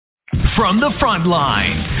From the front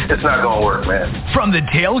lines. It's not going to work, man. From the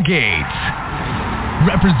tailgates.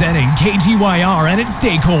 Representing KGYR and its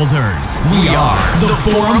stakeholders. We are the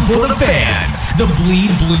Forum for the Fans. The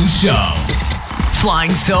Bleed Blue Show.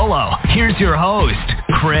 Flying solo. Here's your host,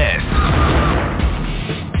 Chris.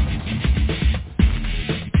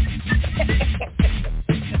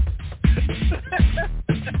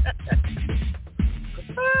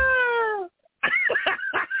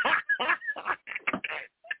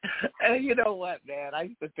 And you know what, man? I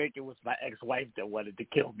used to think it was my ex-wife that wanted to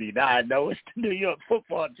kill me. Now I know it's the New York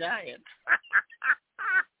Football Giants.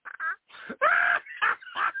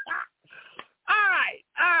 All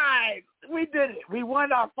right. We did it. We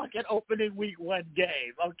won our fucking opening week 1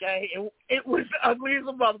 game, okay? It was ugly as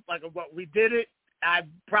a motherfucker, but we did it. I'm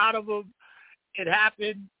proud of them. It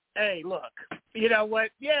happened. Hey, look, you know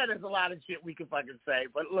what? Yeah, there's a lot of shit we can fucking say,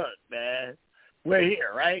 but look, man, we're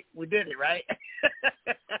here, right? We did it, right?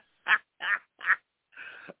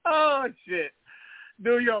 Oh, shit.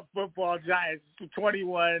 New York Football Giants,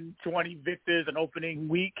 21-20 victors in opening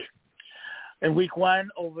week. In week 1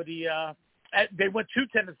 over the they went to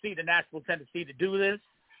Tennessee, to Nashville, Tennessee, to do this,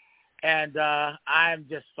 and I'm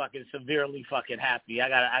just fucking severely fucking happy. I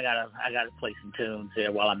gotta play some tunes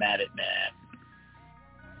here while I'm at it, man.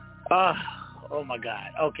 Oh my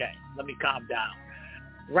God. Okay, let me calm down.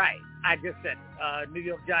 Right, I just said New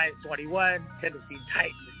York Giants 21, Tennessee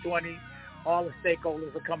Titans 20. All the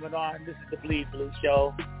stakeholders are coming on. This is the Bleed Blue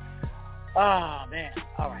Show. Oh man.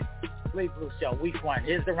 All right, Bleed Blue Show, week 1.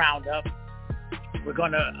 Here's the roundup. We're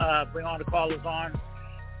going to bring on the callers on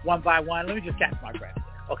one by one. Let me just catch my breath here.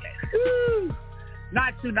 Okay.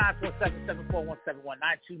 929-477-4171.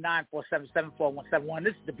 929-477-4171.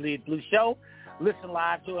 This is the Bleed Blue Show. Listen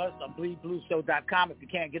live to us on bleedblueshow.com if you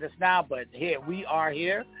can't get us now, but here, we are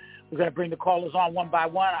here. We're going to bring the callers on one by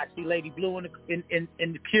one. I see Lady Blue in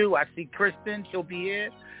the queue. I see Kristen. She'll be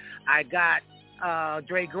here. I got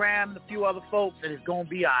Dre Graham and a few other folks, and it's going to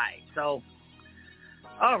be all right. So,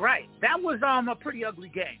 all right. That was a pretty ugly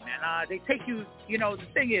game, man. They take you, you know, the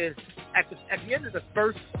thing is, at the end of the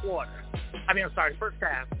first half,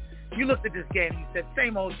 you looked at this game and you said,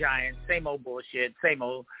 same old Giants, same old bullshit, same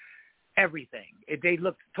old everything. They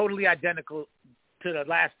looked totally identical to the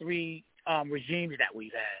last 3 regimes that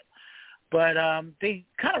we've had. But they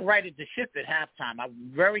kind of righted the ship at halftime.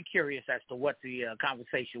 I'm very curious as to what the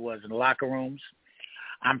conversation was in the locker rooms.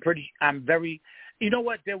 You know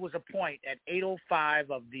what? There was a point at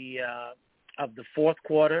 8:05 of the fourth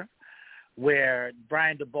quarter where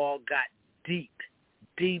Brian DeBall got deep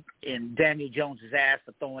in Daniel Jones's ass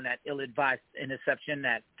for throwing that ill-advised interception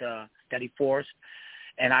that he forced,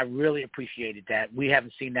 and I really appreciated that. We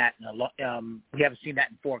haven't seen that in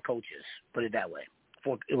 4 coaches. Put it that way.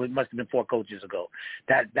 It must have been 4 coaches ago.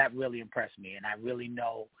 That really impressed me, and I really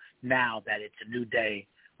know now that it's a new day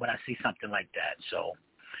when I see something like that. So.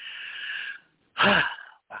 Wow.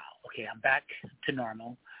 Okay, I'm back to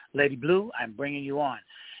normal. Lady Blue, I'm bringing you on.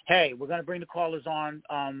 Hey, we're going to bring the callers on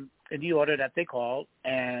in the order that they called,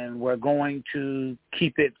 and we're going to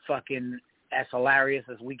keep it fucking as hilarious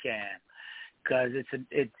as we can because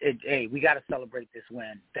hey, we got to celebrate this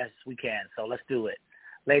win best we can. So let's do it.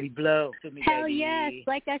 Lady Blue, to me, hell baby. yes.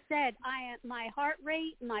 Like I said, my heart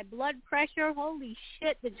rate, my blood pressure, holy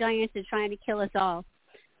shit, the Giants are trying to kill us all.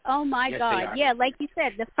 Oh, my Yes, God. Yeah, like you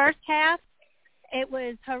said, the first half, it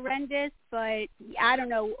was horrendous, but I don't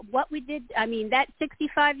know what we did. I mean, that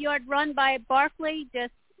 65-yard run by Barkley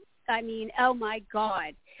oh, my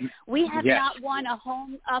God. We have not won a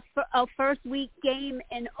first-week game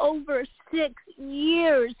in over 6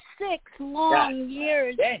 years, 6 long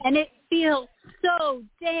years, and it feels so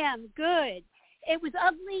damn good. It was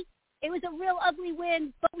ugly. It was a real ugly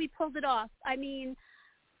win, but we pulled it off. I mean,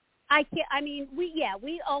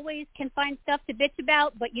 we always can find stuff to bitch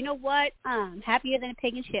about, but you know what? I'm happier than a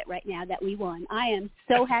pig in shit right now that we won. I am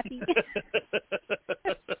so happy.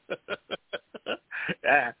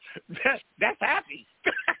 That's happy.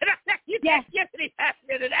 Yes. You can't be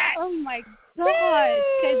happier than that. Oh, my God.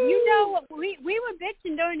 Because you know, we were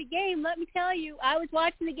bitching during the game. Let me tell you, I was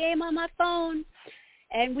watching the game on my phone,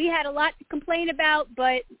 and we had a lot to complain about.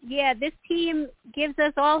 But, yeah, this team gives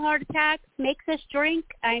us all heart attacks, makes us drink.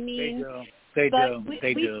 I mean, They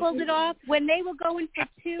we pulled it off. When they were going for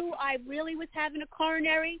 2, I really was having a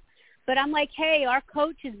coronary. But I'm like, hey, our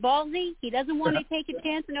coach is ballsy. He doesn't want to take a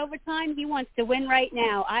chance in overtime. He wants to win right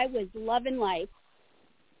now. I was loving life.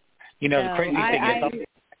 You know,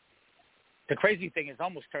 the crazy thing is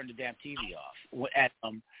almost turned the damn TV off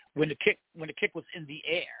when the kick was in the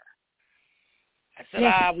air. I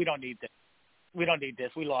said, we don't need this. We don't need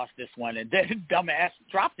this. We lost this one. And then dumbass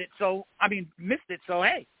dropped it. Missed it. So,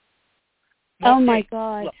 hey, Oh my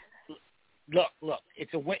God! Look!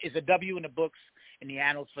 It's a win. It's a W in the books in the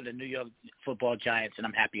annals for the New York Football Giants, and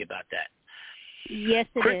I'm happy about that. Yes,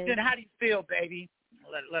 it Kristen, is. how do you feel, baby?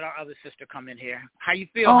 Let our other sister come in here. How you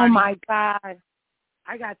feel? Oh honey? my God!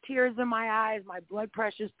 I got tears in my eyes. My blood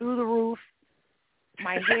pressure's through the roof.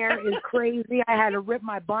 My hair is crazy. I had to rip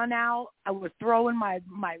my bun out. I was throwing my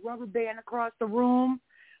rubber band across the room.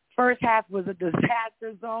 First half was a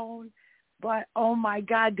disaster zone. But, oh, my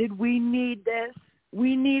God, did we need this?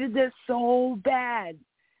 We needed this so bad.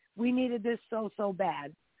 We needed this so, so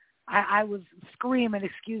bad. I was screaming,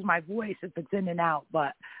 excuse my voice if it's in and out.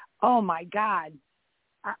 But, oh, my God.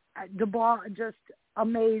 The ball, just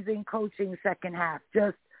amazing coaching second half.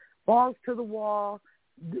 Just balls to the wall.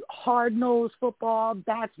 Hard-nosed football,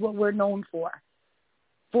 that's what we're known for.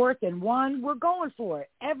 4th and 1, we're going for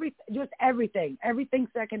it. Everything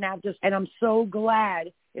second half. And I'm so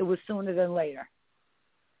glad it was sooner than later.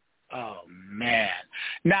 Oh, man.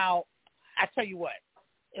 Now, I tell you what,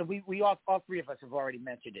 and we all three of us have already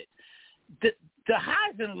mentioned it. The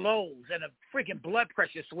highs and lows and the freaking blood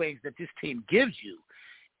pressure swings that this team gives you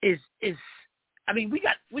is I mean, we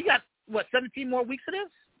got, what, 17 more weeks of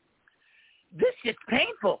this? This shit's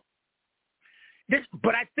painful.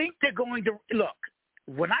 But I think they're going to – look,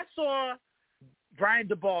 when I saw Brian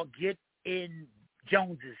Daboll get in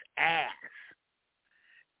Jones's ass,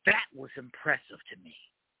 that was impressive to me.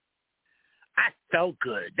 I felt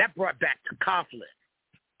good. That brought back to Coughlin.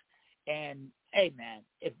 And, hey, man,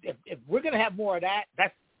 if we're going to have more of that,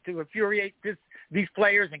 that's to infuriate these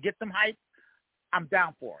players and get them hyped, I'm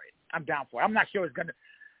down for it. I'm not sure it's going to –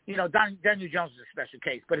 Daniel Jones is a special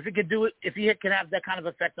case, but if he can do it, if he can have that kind of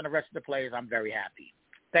effect on the rest of the players, I'm very happy.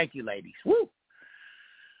 Thank you, ladies. Woo!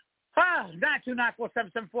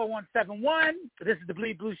 929-477-4171. This is the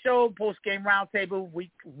Bleed Blue Show, post-game roundtable,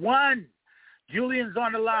 week 1. Julian's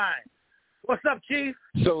on the line. What's up, Chief?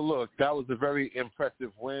 So, look, that was a very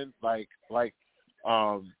impressive win. Like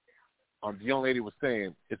the young lady was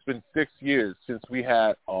saying, it's been 6 years since we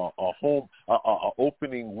had a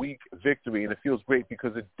opening week victory, and it feels great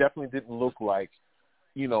because it definitely didn't look like,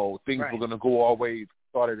 things were going to go our way.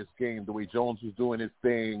 Started this game the way Jones was doing his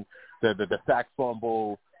thing, the sack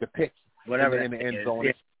fumble, the pick, whatever in the end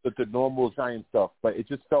zone, the normal Giant stuff. But it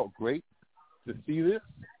just felt great to see this,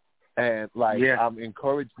 and I'm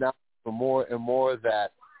encouraged now for more and more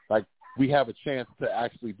that we have a chance to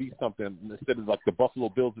actually be something instead of the Buffalo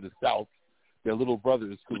Bills of the South, their little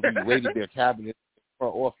brothers who we raided their cabinet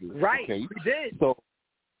front office. Right, okay? we did. So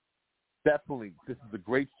definitely, this is a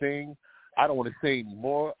great thing. I don't want to say any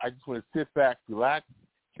more. I just want to sit back, relax,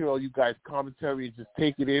 hear all you guys' commentary, and just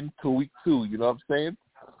take it in to week 2. You know what I'm saying?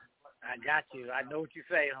 I got you. I know what you're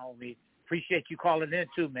saying, homie. Appreciate you calling in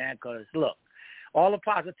too, man, because, look, all the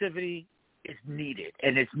positivity is needed,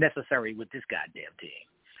 and it's necessary with this goddamn team.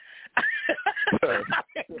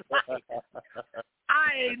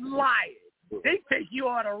 I ain't lying. They take you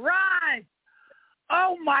on a ride.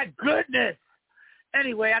 Oh, my goodness.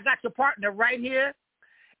 Anyway, I got your partner right here,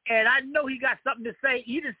 and I know he got something to say.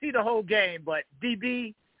 He didn't see the whole game, but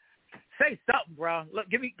DB, say something, bro. Look,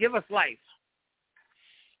 give us life.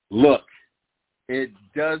 Look, it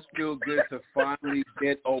does feel good to finally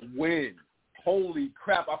get a win. Holy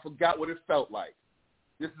crap, I forgot what it felt like.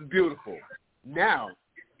 This is beautiful. Now,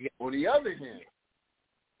 on the other hand,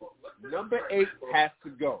 number 8 has to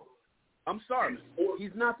go. I'm sorry,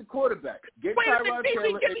 he's not the quarterback. Get Tyrod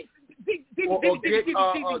Taylor or get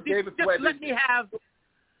David Webb. Let me have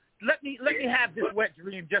this wet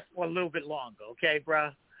dream just for a little bit longer, okay,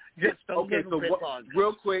 bro? Just a little bit longer.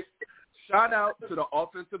 Real quick, shout out to the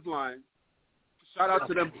offensive line. Shout out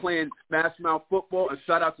to them playing smash mouth football, and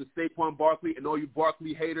shout out to Saquon Barkley and all you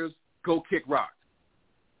Barkley haters. Go kick rocks.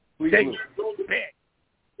 Please move. Bang.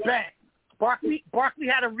 Barkley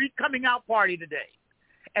had a coming out party today,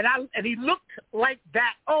 and he looked like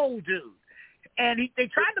that old dude. And they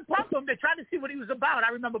tried to pump him. They tried to see what he was about. I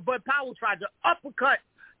remember Bud Powell tried to uppercut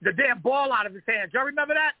the damn ball out of his hands. Y'all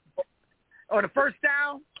remember that? Or the first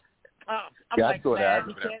down? I saw that.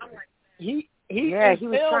 He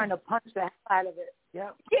was trying to punch the hell out of it.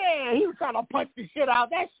 Yep. Yeah, he was trying to punch the shit out.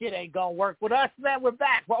 That shit ain't gonna work with us, man. We're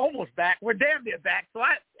back. We're almost back. We're damn near back. So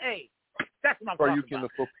that's what I'm talking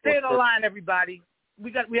about. Stay on the line, everybody.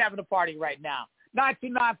 We having a party right now.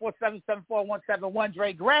 929-477-4171.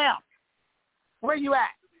 Dre Graham, where you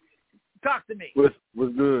at? Talk to me. What's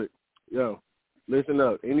good? Yo, listen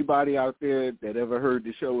up. Anybody out there that ever heard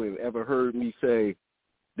the show and ever heard me say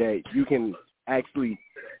that you can actually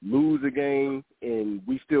lose a game and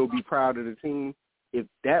we still be proud of the team, if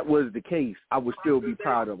that was the case, I would still be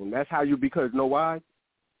proud of them. That's how because know why?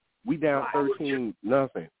 We down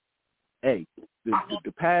 13-0. hey,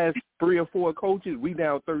 the past 3 or 4 coaches, we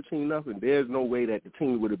down 13-0. There's no way that the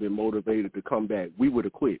team would have been motivated to come back. We would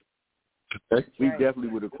have quit. We definitely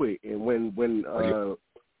would have quit. And when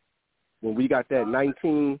we got that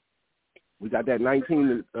 19-20,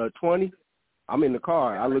 I'm in the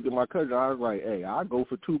car. I look at my cousin. I was like, hey, I'd go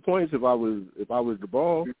for 2 points if I was the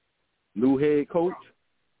ball. New head coach,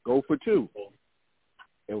 go for 2.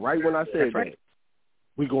 And right when I said that,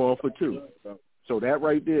 we going for 2. So that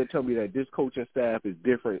right there tell me that this coaching staff is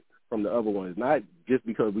different from the other ones. Not just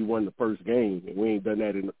because we won the first game and we ain't done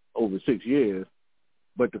that in over 6 years,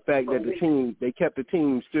 but the fact that they kept the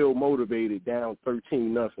team still motivated down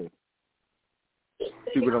 13-0.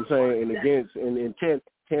 See what I'm saying? And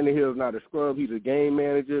Tannehill's not a scrub. He's a game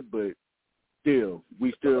manager, but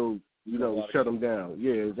we still shut him down.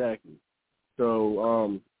 Yeah, exactly.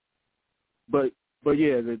 So, but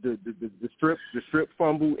yeah, the strip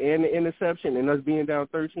fumble and the interception and us being down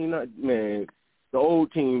 13-0, man, the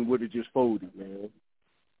old team would have just folded, man.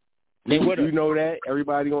 They would have. You know that.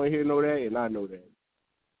 Everybody on here know that, and I know that.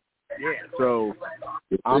 Yeah. So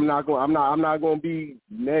I'm not going to be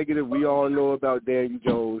negative. We all know about Daniel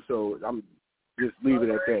Jones, so I'm just leave it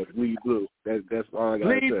at that. Bleed blue. That's all I got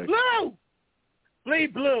to say. Bleed blue.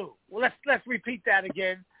 Bleed blue. Well, let's repeat that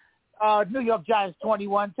again. New York Giants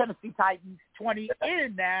 21, Tennessee Titans 20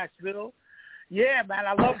 in Nashville. Yeah, man,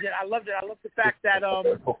 I loved it. I love the fact that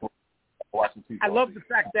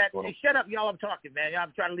hey, shut up, y'all. I'm talking, man.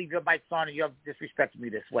 I'm trying to leave your bites on, and you're disrespecting me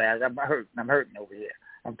this way. I'm hurting over here.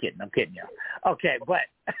 I'm kidding, y'all. Okay, but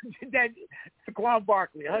then Saquon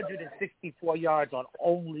Barkley, 164 yards on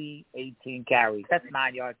only 18 carries. That's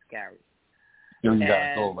 9 yards to carry. You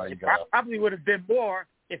probably would have been more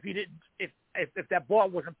if he didn't. If that ball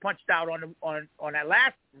wasn't punched out on that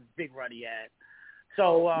last big run he had.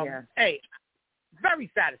 So hey,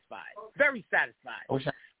 very satisfied. Very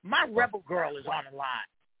satisfied. My rebel girl is on the line.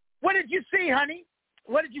 What did you see, honey?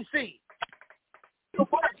 What did you see?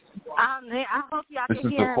 I hope y'all can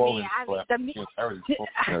hear me.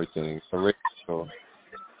 Everything. So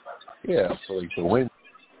yeah, so you can win.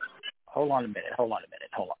 Hold on a minute.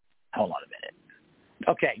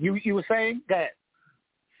 Okay, you were saying? Go ahead.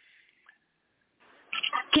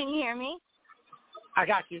 Can you hear me? I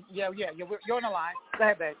got you. Yeah, you're on the line. Go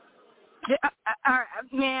ahead, babe.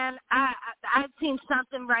 Man, I've seen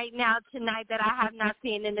something right now tonight that I have not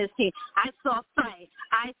seen in this team. I saw fight.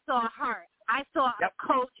 I saw heart. I saw a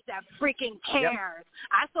coach that freaking cares.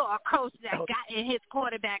 I saw a coach that got in his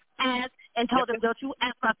quarterback's ass and told him, don't you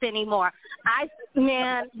F up anymore.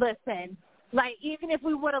 Listen, like, even if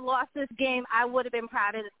we would have lost this game, I would have been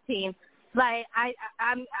proud of this team. Like,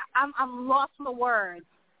 I'm lost for words.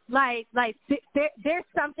 Like there's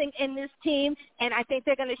something in this team, and I think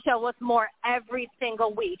they're going to show us more every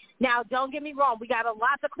single week. Now, don't get me wrong. We got a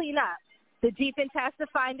lot to clean up. The defense has to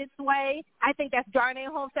find its way. I think that's Darnay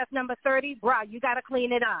Holmes. That's number 30. Bro, you got to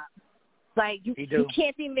clean it up. Like, you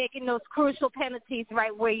can't be making those crucial penalties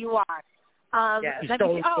right where you are. Let's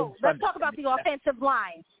talk about the offensive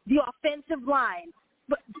line. The offensive line.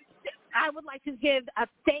 But I would like to give a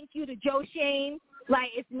thank you to Joe Shane.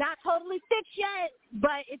 Like, it's not totally fixed yet,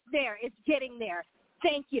 but it's there. It's getting there.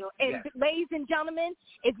 Thank you. And ladies and gentlemen,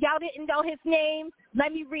 if y'all didn't know his name,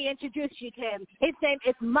 let me reintroduce you to him. His name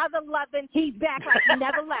is Mother Lovin'. He's back like he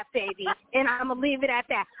never left, baby. And I'm going to leave it at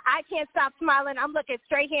that. I can't stop smiling. I'm looking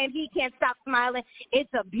straight here, and he can't stop smiling.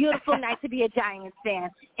 It's a beautiful night to be a Giants fan.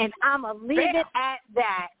 And I'm going to leave it at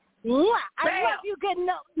that. Mwah! I love you,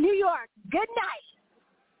 New York. Good night.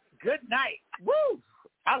 Good night. Woo!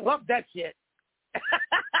 I love that shit.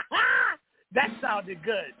 That sounded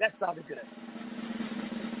good. That's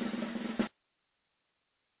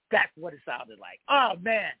what it sounded like. Oh,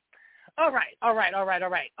 man. All right. But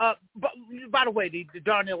by the way, the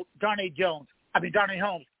Darnay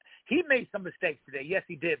Holmes, he made some mistakes today. Yes,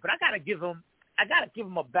 he did. But I gotta give him a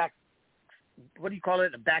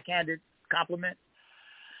backhanded compliment.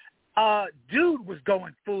 Dude was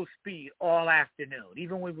going full speed all afternoon,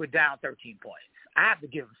 even when we were down 13 points. I have to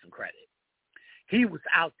give him some credit. He was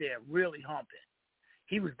out there really humping.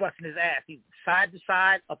 He was busting his ass. He side to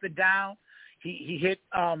side, up and down. He hit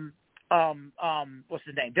what's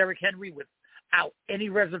his name? Derrick Henry without any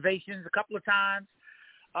reservations a couple of times.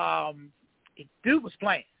 Dude was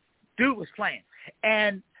playing.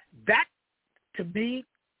 And that, to me,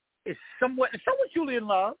 is somewhat Julian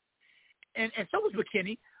Love, and so was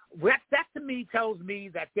McKinney. That to me tells me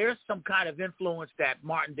that there's some kind of influence that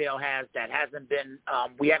Martindale has that hasn't been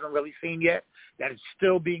we haven't really seen yet, that is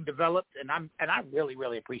still being developed, and I really,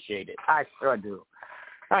 really appreciate it. I sure do.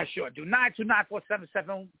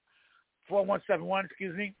 929-477-4171.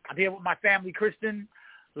 Excuse me. I'm here with my family, Kristen,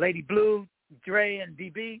 Lady Blue, Dre, and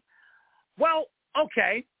DB. Well,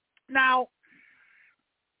 okay. Now,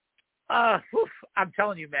 I'm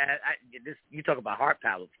telling you, man, you talk about heart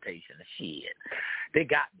palpitation. Shit, they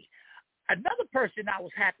got me. Another person I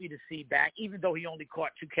was happy to see back, even though he only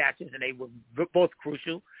caught 2 catches and they were both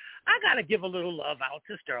crucial, I got to give a little love out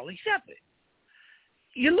to Sterling Shepard.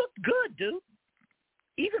 You looked good, dude.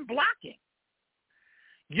 Even blocking.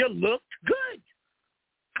 You looked good.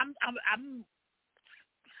 I'm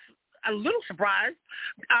a little surprised.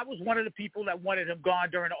 I was one of the people that wanted him gone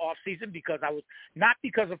during the off season because I was not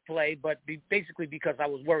because of play, but basically because I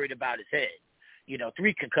was worried about his head.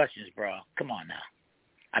 3 concussions, bro. Come on now.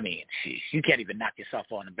 I mean, you can't even knock yourself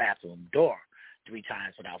on the bathroom door 3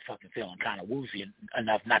 times without fucking feeling kind of woozy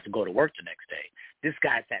enough not to go to work the next day. This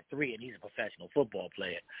guy's at 3, and he's a professional football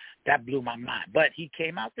player. That blew my mind. But he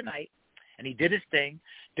came out tonight, and he did his thing.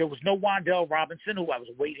 There was no Wan'Dale Robinson, who I was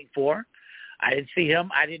waiting for. I didn't see him.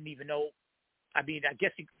 I didn't even know. I mean, I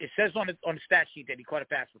guess it says on the stat sheet that he caught a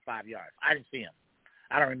pass for 5 yards. I didn't see him.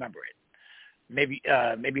 I don't remember it. Maybe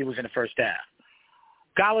it was in the first half.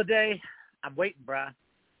 Golladay, I'm waiting, bruh.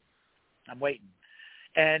 I'm waiting.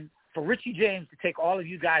 And for Richie James to take all of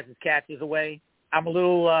you guys' catches away, I'm a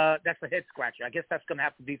little that's a head scratcher. I guess that's going to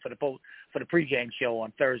have to be for the pregame show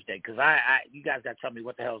on Thursday because you guys got to tell me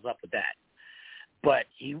what the hell's up with that. But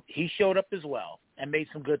he showed up as well and made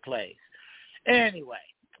some good plays. Anyway,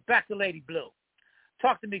 back to Lady Blue.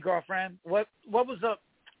 Talk to me, girlfriend. What was up?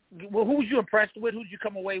 Who was you impressed with? Who did you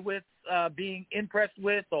come away with being impressed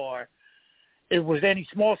with, or was there any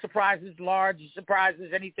small surprises, large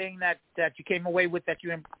surprises, anything that you came away with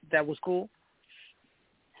that was cool?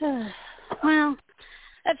 Well,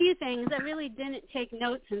 a few things. I really didn't take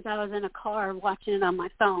notes since I was in a car watching it on my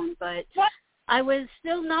phone, but I was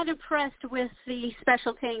still not impressed with the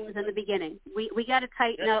special teams in the beginning. We got to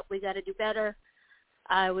tighten up. We got to do better.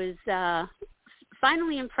 I was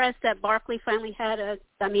finally impressed that Barkley finally had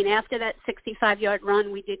after that 65-yard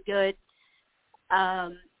run, we did good.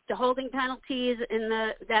 The holding penalties in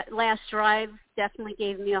that last drive definitely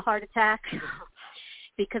gave me a heart attack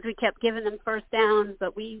because we kept giving them first down,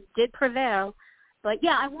 but we did prevail. But,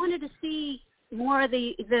 yeah, I wanted to see more of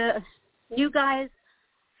the new guys.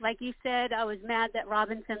 Like you said, I was mad that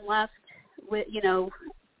Robinson left.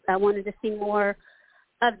 I wanted to see more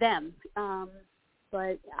of them.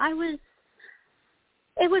 But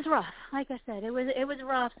it was rough. Like I said, it was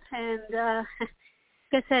rough. And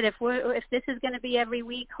like I said, if this is going to be every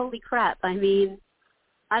week, holy crap. I mean,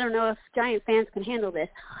 I don't know if Giant fans can handle this.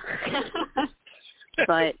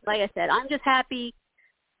 But like I said, I'm just happy.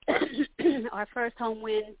 Our first home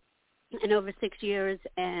win in over 6 years,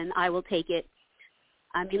 and I will take it.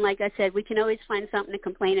 I mean, like I said, we can always find something to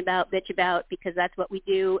complain about, bitch about, because that's what we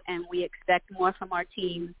do, and we expect more from our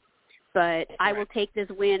team. But I will take this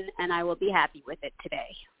win, and I will be happy with it today.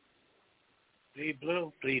 Bleed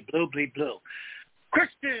blue, bleed blue, bleed blue.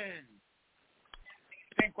 Kristen,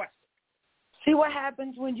 same question. See what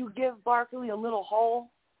happens when you give Barkley a little hole?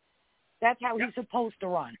 That's how he's supposed to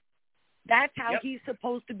run. That's how he's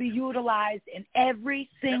supposed to be utilized in every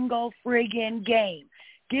single friggin' game.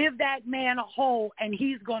 Give that man a hole, and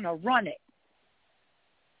he's going to run it.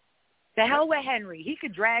 The hell with Henry. He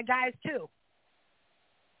could drag guys, too.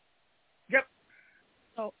 Yep.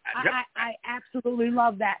 So I absolutely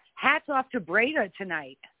love that. Hats off to Breda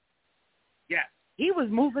tonight. Yeah. He was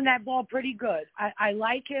moving that ball pretty good. I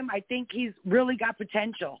like him. I think he's really got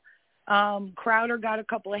potential. Crowder got a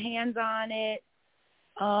couple of hands on it.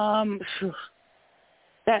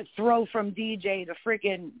 That throw from DJ to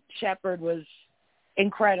freaking Shepard was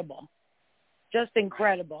incredible. Just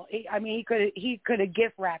incredible. He could have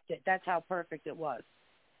gift wrapped it. That's how perfect it was.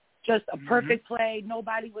 Just a perfect play.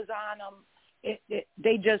 Nobody was on them.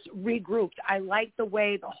 They just regrouped. I like the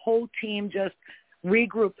way the whole team just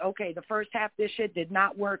regrouped. Okay, the first half this shit did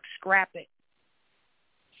not work. Scrap it.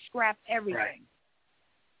 Scrap everything. Right.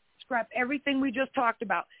 Scrap everything we just talked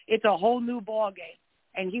about. It's a whole new ball game.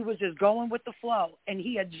 And he was just going with the flow, and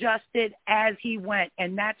he adjusted as he went,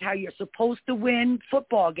 and that's how you're supposed to win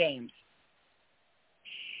football games.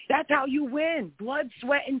 That's how you win. Blood,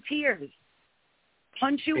 sweat, and tears.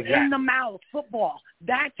 Punch you in the mouth, football.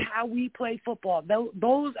 That's how we play football.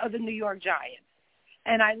 Those are the New York Giants.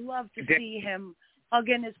 And I love to see him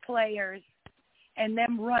hugging his players and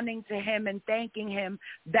them running to him and thanking him.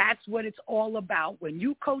 That's what it's all about. When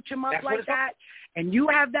you coach them up like that and you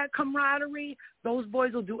have that camaraderie, those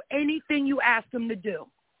boys will do anything you ask them to do.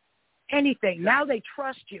 Anything. Now they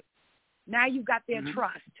trust you. Now you got their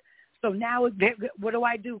trust. So now what do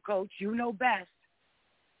I do, Coach? You know best.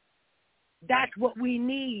 That's what we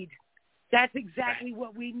need. That's exactly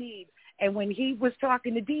what we need. And when he was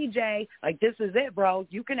talking to DJ, like, this is it, bro.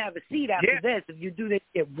 You can have a seat after this if you do this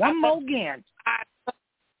one more again.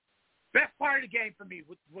 Best part of the game for me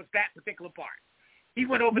was that particular part. He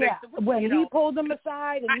went over there. When he pulled him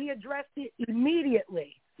aside and he addressed it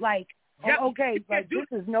immediately, like, okay, like, this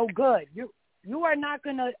is no good. You are not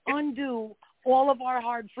going to undo all of our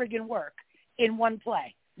hard friggin' work in one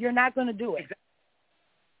play. You're not going to do it.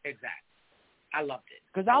 Exactly. I loved it.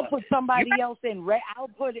 Because I'll put somebody else in.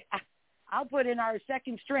 I'll put in our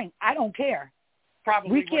second string. I don't care.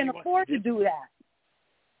 Probably we can't afford to do that.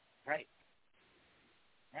 Right.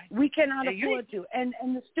 We cannot afford to. And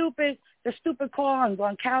the stupid call on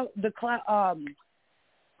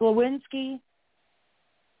Glowinski.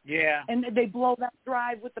 Yeah. And they blow that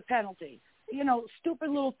drive with the penalty. You know, stupid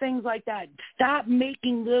little things like that. Stop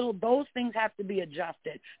making those things have to be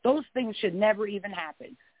adjusted. Those things should never even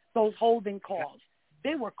happen. Those holding calls.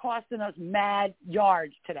 They were costing us mad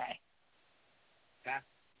yards today.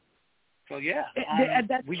 So, yeah.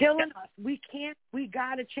 That's killing us. We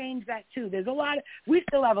got to change that, too. We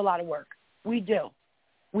still have a lot of work. We do.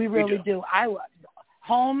 We really do.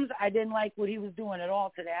 Holmes, I didn't like what he was doing at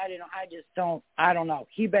all today. I don't know.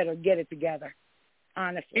 He better get it together,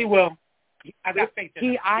 honestly. He will. I got faith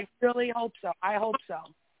in him. I really hope so. I hope so.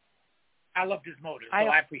 I loved his motive, so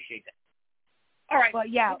I appreciate that. All right. But,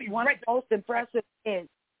 yeah, one of the most impressive is,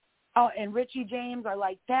 and Richie James, I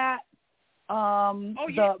like that.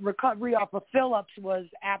 The recovery off of Phillips was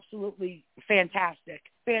absolutely fantastic.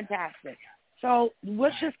 Fantastic. So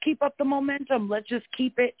let's just keep up the momentum. Let's just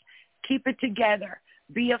keep it together.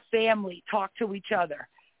 Be a family. Talk to each other.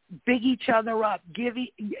 Big each other up.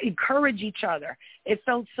 Encourage each other. It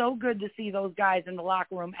felt so good to see those guys in the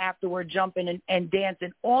locker room afterward jumping and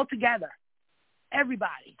dancing all together.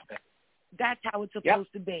 Everybody. That's how it's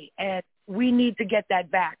supposed to be. And we need to get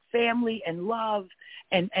that back. Family and love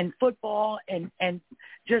and football and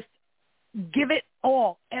just give it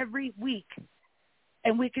all every week.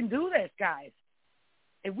 And we can do this, guys.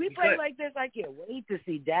 If we play like this, I can't wait to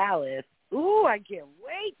see Dallas. Ooh, I can't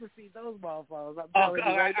wait to see those motherfuckers. I'm telling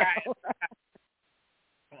you right now. Come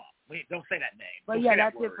on. Wait, don't say that name. But don't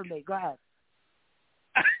that's it for me. Go ahead.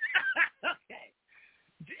 Okay.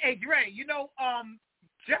 Hey, Dre,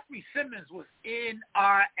 Jeffrey Simmons was in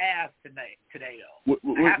our ass today, though.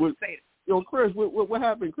 I have to say it. Yo, Chris, what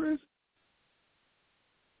happened, Chris?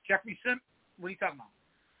 Jeffrey Simmons? What are you talking about?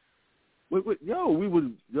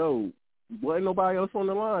 Wasn't nobody else on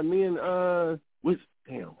the line. Me and,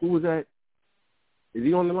 who was that? Is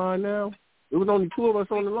he on the line now? It was only two of us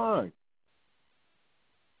on the line.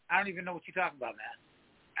 I don't even know what you're talking about,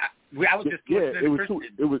 man. I was just listening to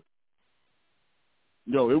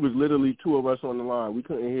it was literally two of us on the line. We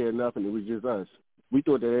couldn't hear nothing. It was just us. We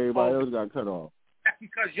thought that everybody else got cut off. That's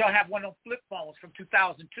because y'all have one of those flip phones from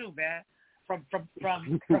 2002, man. From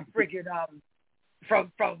friggin'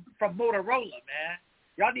 from Motorola, man.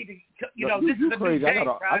 Y'all need to, this is a crazy. new day,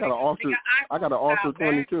 I got an Ultra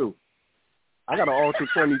 22. I got an Ultra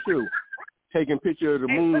 22. Taking picture of the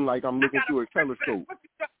moon like I'm looking through a telescope. What you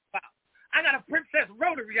talking about? I got a Princess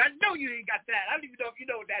Rotary. I know you ain't got that. I don't even know if you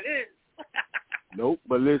know what that is. Nope,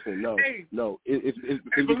 but listen, it's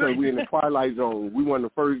because we're in the Twilight Zone. We won the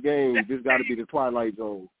first game. This got to be the Twilight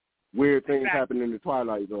Zone. Weird things happen in the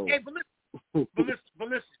Twilight Zone. Hey, but listen,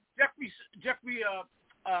 Jeffrey,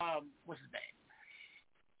 what's his name?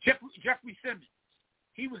 Jeffrey Simmons.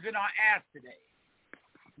 He was in our ass today.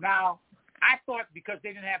 Now, I thought because they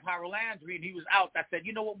didn't have Harold Landry and he was out, I said,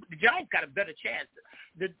 you know what, the Giants got a better chance.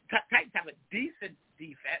 The Titans have a decent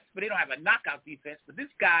defense, but they don't have a knockout defense. But this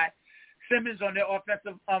guy, Simmons, on their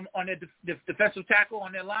offensive, on their defensive tackle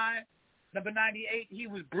on their line, number 98, he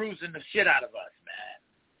was bruising the shit out of us, man.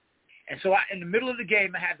 And so in the middle of the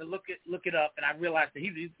game, I had to look it up, and I realized that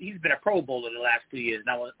he's been a Pro Bowler the last 2 years. And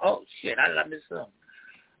I was, oh shit, how did I miss him?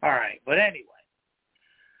 All right, but anyway,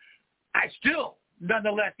 I still,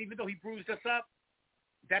 nonetheless, even though he bruised us up,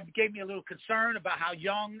 that gave me a little concern about how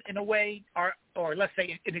young, in a way, or let's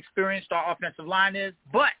say inexperienced our offensive line is.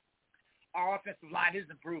 But our offensive line is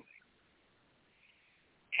improving,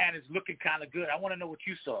 and it's looking kind of good. I want to know what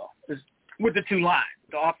you saw with the two lines,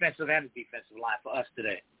 the offensive and the defensive line for us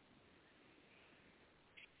today.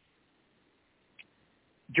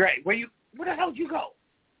 Dre, where the hell did you go?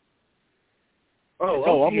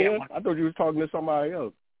 Oh, I'm here. I thought you were talking to somebody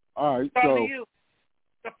else. All right, so you.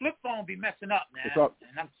 The flip phone be messing up, man.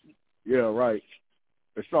 Yeah, right.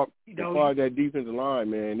 As far as that defensive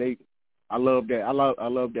line, man, I love that. I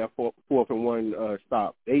love that 4th and 1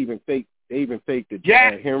 stop. They even faked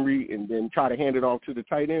it, Henry, and then try to hand it off to the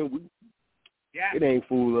tight end. It ain't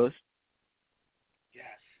fool us. Yes.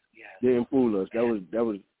 They didn't fool us.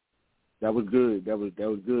 That That was good. That was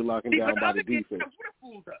good locking down by the defense. That would have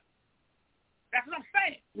fooled us. That's what I'm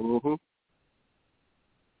saying. Mm-hmm.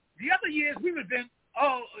 The other years we would have been,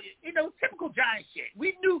 typical Giant shit.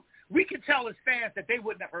 We knew, we could tell as fans that they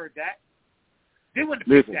wouldn't have heard that. They wouldn't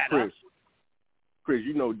have picked that up. Chris,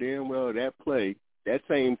 you know damn well that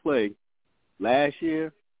same play, last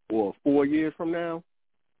year or 4 years from now,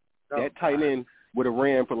 that tight end would have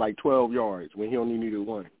ran for like 12 yards when he only needed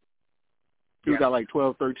 1. He got like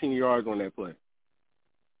 12, 13 yards on that play.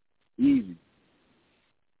 Easy.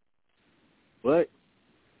 But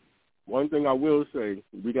one thing I will say,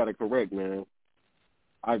 we got to correct, man.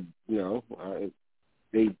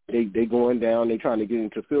 They going down. They trying to get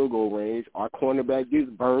into field goal range. Our cornerback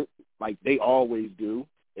gets burnt like they always do,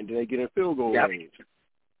 and then they get in field goal range.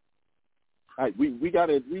 And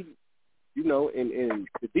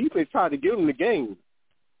the defense tried to give them the game.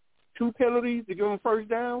 2 penalties to give them first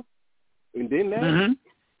down, and then that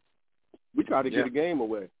we tried to get the game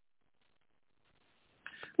away.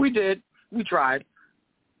 We did. We tried.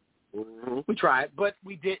 Mm-hmm. We tried, but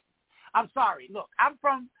we did. I'm sorry. Look, I'm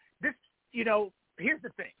from this. Here's the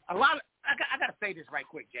thing. I gotta say this right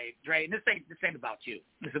quick, Dre. And this ain't about you.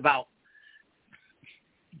 It's about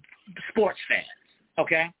sports fans.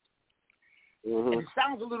 Okay. Mm-hmm. And it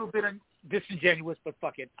sounds a little bit disingenuous, but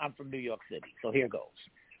fuck it. I'm from New York City, so here goes.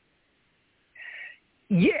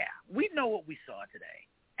 Yeah, we know what we saw today,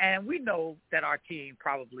 and we know that our team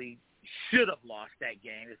probably should have lost that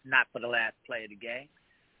game if not for the last play of the game.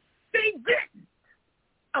 They didn't.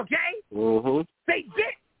 Okay? Mm-hmm. They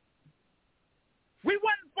didn't. We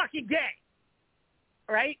won the fucking game.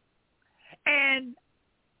 Right? And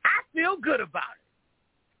I feel good about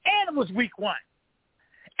it. And it was week 1.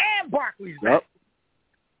 And Barkley's back.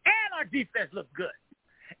 And our defense looked good.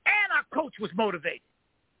 And our coach was motivated.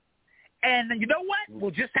 And you know what?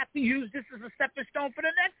 We'll just have to use this as a stepping stone for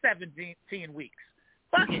the next 17 weeks.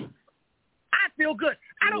 Fuck it. I feel good.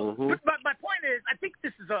 I don't. But my point is, I think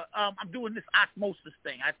this is I'm doing this osmosis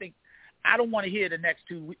thing. I think I don't want to hear the next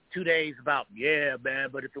 2 days about man.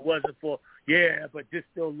 But if it wasn't for but this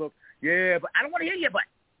still looks but I don't want to hear you. But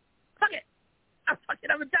fuck it. I'm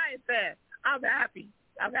a Giant fan. I'm happy.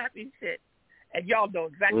 I'm happy as shit. And y'all know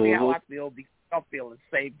exactly how I feel because I'm feeling the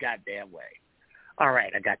same goddamn way. All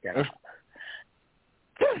right, I got that out.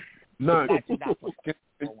 No,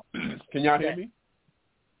 can y'all hear me?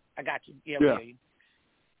 I got you. Yeah, we hear you.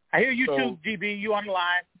 I hear you too, GB. You on the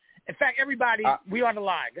line. In fact, everybody, we on the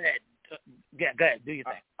line. Go ahead. Go ahead. Do your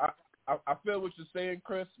thing. I feel what you're saying,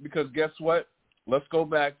 Chris, because guess what? Let's go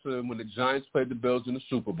back to when the Giants played the Bills in the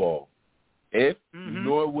Super Bowl. If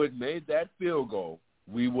Norwood made that field goal,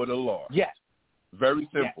 we would have lost. Yes. Very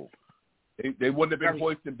simple. Yes. They wouldn't have been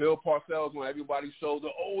hoisting Bill Parcells on everybody's shoulder.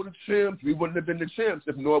 Oh, the champs. We wouldn't have been the champs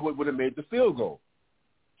if Norwood would have made the field goal.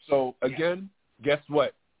 So, again, guess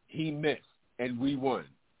what? He missed, and we won.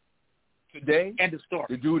 Today, end of story.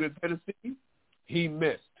 The dude in Tennessee, he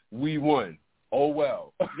missed. We won. Oh,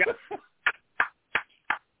 well. Yep.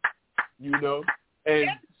 And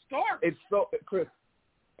it's so, Chris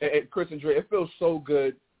and Dre, it feels so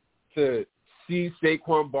good to see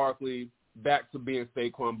Saquon Barkley back to being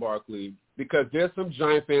Saquon Barkley because there's some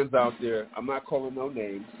Giant fans out there. I'm not calling no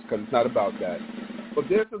names because it's not about that. But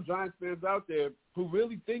there's some Giants fans out there who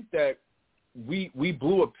really think that we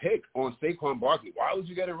blew a pick on Saquon Barkley. Why would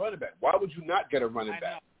you get a running back? Why would you not get a running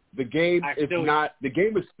back? The game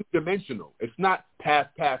is two-dimensional. It's not pass.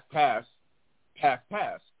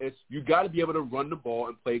 It's you got to be able to run the ball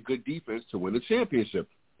and play good defense to win a championship.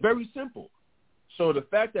 Very simple. So the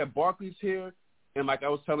fact that Barkley's here, and like I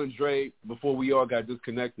was telling Dre before we all got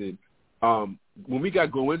disconnected, when we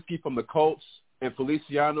got Glowinski from the Colts and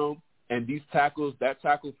Feliciano and these tackles, that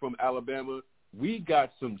tackle from Alabama, we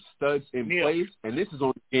got some studs in place, and this is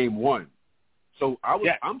on game 1. So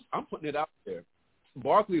I'm putting it out there.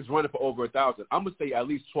 Barkley is running for over 1,000. I'm gonna say at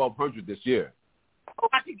least 1,200 this year.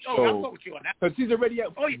 I think. I'll go with you on that. Because he's already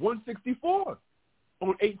at 164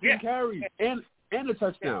 on 18 carries and a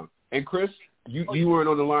touchdown. And Chris, you weren't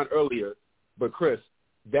on the line earlier, but Chris,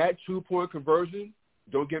 that 2-point conversion,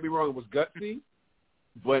 don't get me wrong, it was gutsy,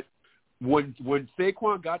 but when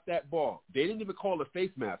Saquon got that ball, they didn't even call a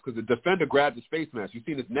face mask because the defender grabbed his face mask. You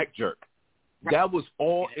seen his neck jerk. Right. That was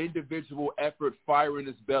all individual effort, fire in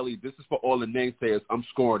his belly. This is for all the naysayers. I'm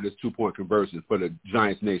scoring this 2-point conversion for the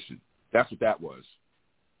Giants Nation. That's what that was.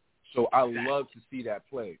 So I love to see that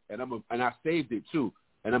play, and I saved it too,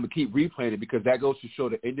 and I'm gonna keep replaying it because that goes to show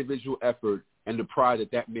the individual effort and the pride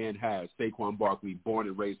that man has. Saquon Barkley, born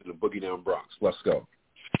and raised in the Boogie Down Bronx. Let's go.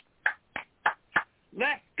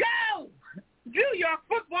 Let's go! New York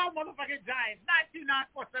football motherfucking Giants.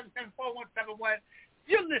 929-477-4171.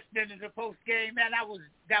 You're listening to the post game, man.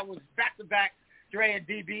 That was back to back. Dre and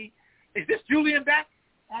DB. Is this Julian back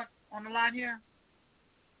on the line here?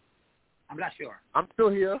 I'm not sure. I'm still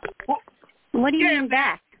here. What do you mean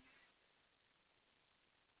back?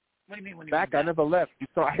 What do you mean when you back? I never left.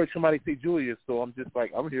 I heard somebody say Julius, so I'm just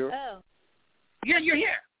like, I'm here. Oh. Yeah, you're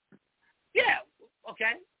here. Yeah.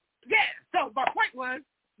 Okay. Yeah. So my point was,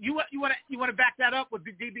 you want to back that up? What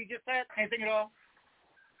DB just said? Anything at all?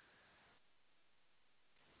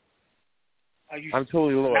 I'm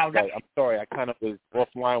totally lost. I'm sorry. I kind of was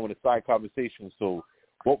offline with a side conversation. So,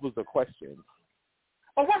 what was the question?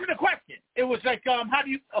 Oh, what was the question? It was like, how do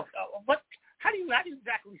you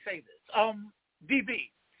exactly say this? DB,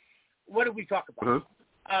 what did we talk about?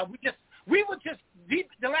 The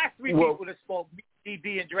last three people that spoke,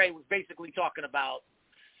 DB and Dre, was basically talking about,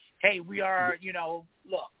 hey, we are,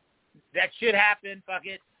 look, that shit happened. Fuck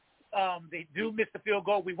it. They do miss the field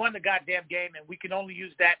goal. We won the goddamn game, and we can only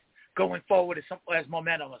use that going forward as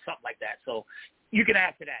momentum or something like that. So you can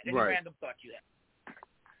add to that. Any random thought you have?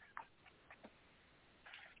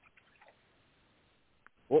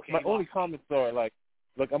 Well, my only comments are like,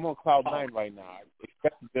 look, I'm on cloud nine right now. I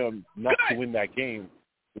expected them not to win that game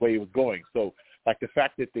the way it was going. So, like, the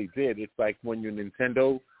fact that they did, it's like when your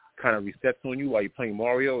Nintendo kind of resets on you while you're playing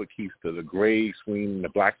Mario, it keeps to the gray screen, the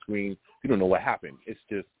black screen. You don't know what happened. It's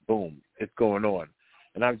just, boom, it's going on.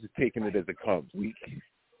 And I'm just taking it as it comes. Week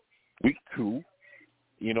 2,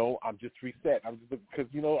 I'm just reset. Because,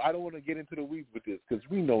 I don't want to get into the weeds with this because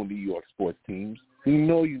we know New York sports teams. We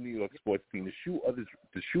know you New York sports team.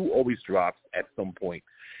 The shoe always drops at some point.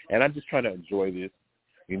 And I'm just trying to enjoy this,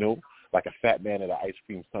 like a fat man at an ice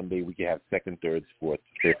cream sundae. We can have second, third, fourth,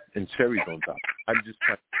 fifth, and cherries on top. I'm just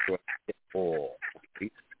trying to enjoy it all.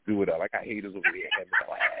 Do it up. I got haters over here.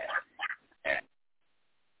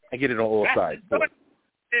 I get it on all sides. So.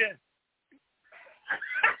 Yeah.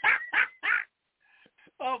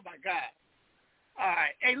 Oh my God! All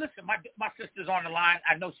right, hey, listen, my sister's on the line.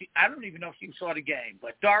 I don't even know if she saw the game,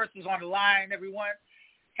 but Doris is on the line. Everyone,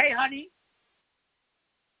 hey, honey.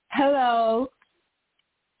 Hello.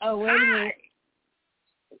 Oh, wait a minute.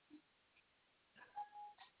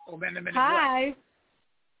 Oh, wait a minute. Hi. What?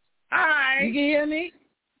 Hi. You can hear me?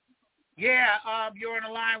 Yeah. You're on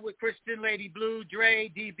the line with Christian, Lady Blue, Dre,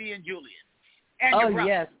 DB, and Julian. And your brother.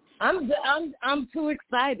 Yes. I'm too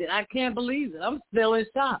excited. I can't believe it. I'm still in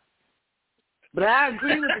shock. But I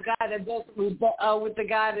agree with the guy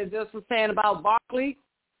that just was saying about Barkley.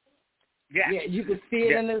 Yeah. Yeah, you could see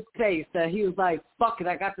it in his face that he was like, "Fuck it,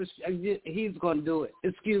 I got this. He's going to do it."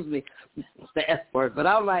 Excuse me, it's the S word. But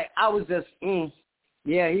I was just,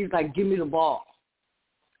 yeah. He's like, "Give me the ball.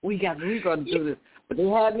 We going to do this." But they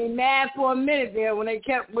had me mad for a minute there when they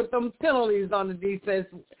kept with them penalties on the defense.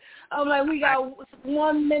 I'm like, we got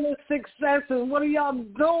 1 minute success, and what are y'all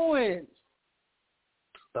doing?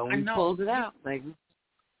 So we pulled it out, baby.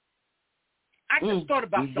 I just thought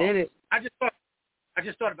about something. Did it. I just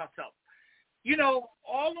thought about something.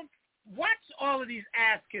 Watch all of these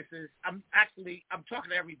ass kisses. I'm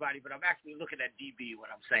talking to everybody, but I'm actually looking at DB when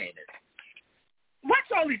I'm saying it. Watch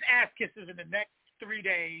all these ass kisses in the next 3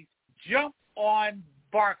 days. Jump on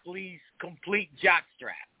Barkley's complete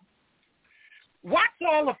jockstrap. Watch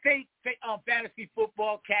all the fake fantasy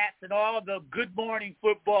football cats and all the good morning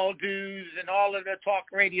football dudes and all of the talk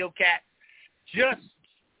radio cats just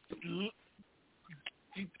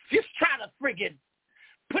try to friggin'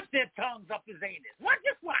 put their tongues up his anus.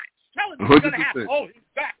 Just watch. Tell him it's going to happen. Oh, he's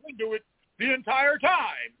back into it the entire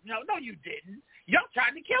time. No, you didn't. Y'all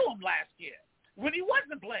tried to kill him last year when he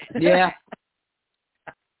wasn't playing. Yeah.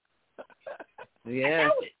 Yeah. I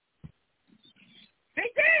know it. They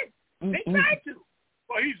did. They tried to.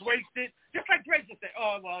 Well, he's wasted. Just like Dre just said,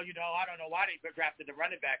 I don't know why they drafted the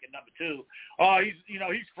running back at number 2. Oh, he's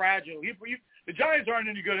fragile. The Giants aren't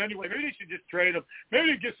any good anyway. Maybe they should just trade him.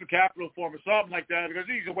 Maybe they get some capital for him or something like that because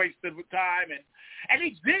he's a waste of time. And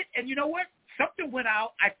he did. And you know what? Something went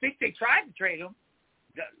out. I think they tried to trade him.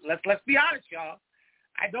 Let's be honest, y'all.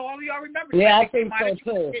 I know all of y'all remember. Yeah, I think so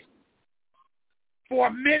too. For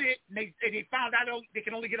a minute, and they found out they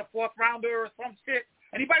can only get a 4th rounder or some shit.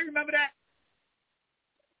 Anybody remember that?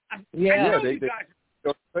 Yeah, they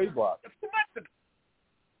trade block. A few months ago.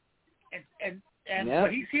 And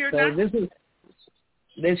but he's here now.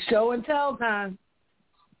 This show and tell time.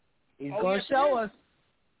 He's going to show us.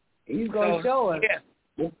 He's going to show us.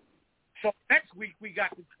 Yeah. So next week we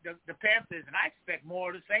got the Panthers, and I expect more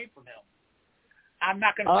of the same from him. I'm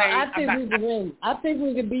not going to say. I think we can win. I think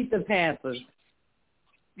we can beat the Panthers.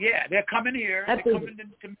 Yeah, they're coming here. They're coming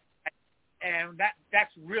to, and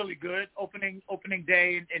that's really good. Opening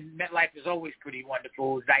day in MetLife is always pretty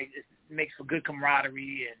wonderful. It's makes for good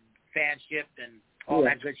camaraderie and fanship and all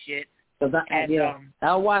that good shit.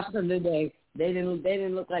 I watched them today. They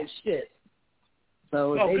didn't look like shit.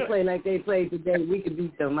 So if they play like they played today, we could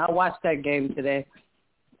beat them. I watched that game today.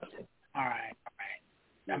 All right.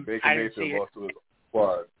 Baker Mayfield lost to his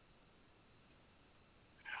squad.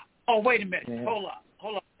 Oh, wait a minute. Hold up.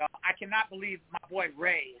 Y'all. I cannot believe my boy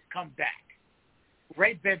Ray has come back.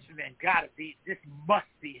 Ray Benjamin gotta be. This must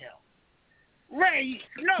be him. Ray,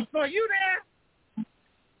 are you there?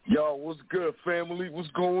 Yo, what's good, family? What's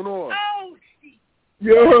going on? Oh,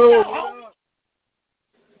 yo.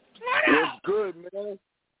 What's good, man?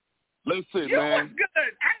 Listen, man. What's good?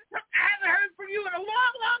 I haven't heard from you in a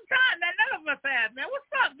long, long time. That none of us have, man.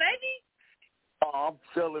 What's up, baby? I'm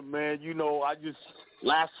telling, man.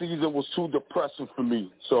 Last season was too depressing for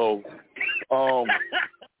me. So, don't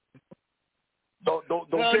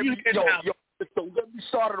get me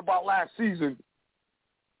started about last season.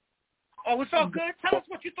 Oh, it's all good. Tell us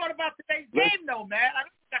what you thought about today's game, though, man. I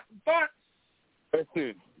got some thoughts.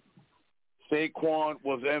 Listen, Saquon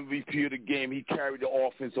was MVP of the game. He carried the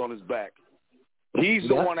offense on his back. He's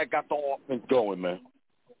the one that got the offense going, man.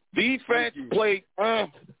 Defense played. Our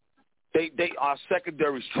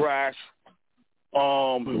secondary's trash.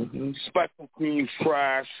 Special teams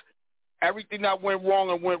trash. Everything that went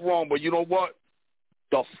wrong. But you know what?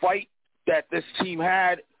 The fight that this team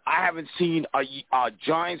had, I haven't seen a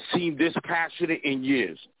Giants team this passionate in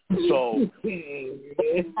years. So,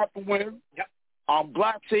 have to win. Yep. I'm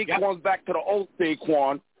glad Saquon's back to the old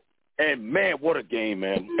Saquon. And, man, what a game,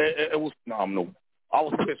 man. It was phenomenal. I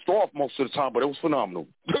was pissed off most of the time, but it was phenomenal.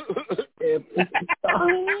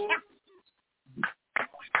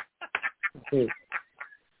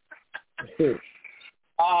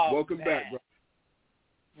 Welcome back, bro.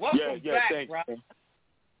 Welcome back, thanks, bro. Man.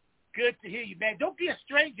 Good to hear you, man. Don't be a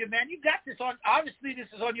stranger, man. You got this on. Obviously, this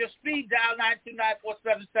is on your speed dial,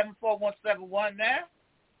 929-477-4171, man.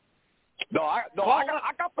 I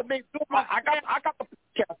got the name. I got the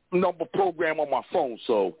podcast number program on my phone,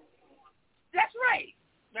 so.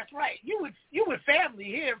 That's right. You with family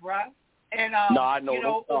here, bro. And I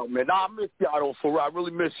know. Man. I miss y'all though. For real, I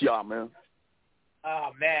really miss y'all, man.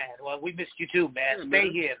 Oh man, well we missed you too, man.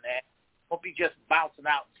 Stay here, man. Hope you just bouncing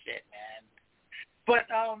out and shit, man. But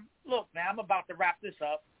look, man, I'm about to wrap this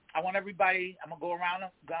up. I want everybody. I'm gonna go around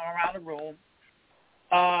the room.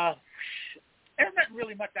 There's not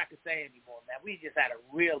really much I can say anymore, man. We just had a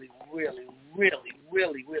really.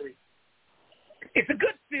 It's a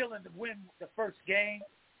good feeling to win the first game.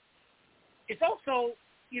 It's also,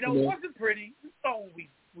 it wasn't pretty. We saw what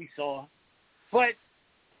we saw. But,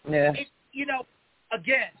 again,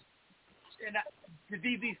 and to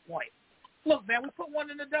DB's point, look, man, we put one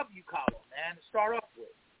in the W column, man, to start off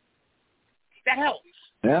with. That helps.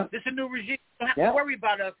 Yeah. This is a new regime. We don't have to worry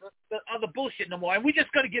about the other bullshit no more. And we're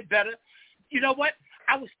just going to get better. You know what?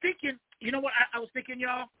 I was thinking,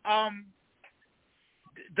 y'all?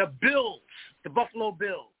 The Bills, the Buffalo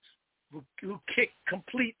Bills, who kicked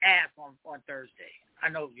complete ass on Thursday. I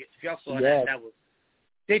know if y'all saw that was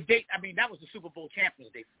that was the Super Bowl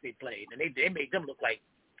champions they played, and they made them look like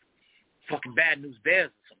fucking Bad News Bears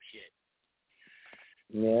or some shit.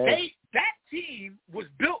 Yeah. That team was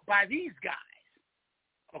built by these guys,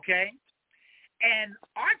 okay? And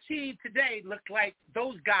our team today looked like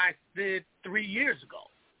those guys did 3 years ago.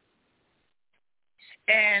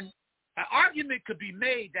 And an argument could be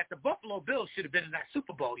made that the Buffalo Bills should have been in that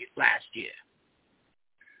Super Bowl last year.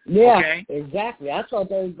 Yeah, okay? Exactly. I thought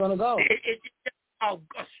they was going to go. A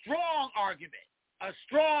strong argument.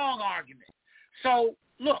 So,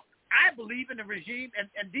 look, I believe in the regime,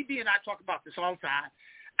 and DB and I talk about this all the time.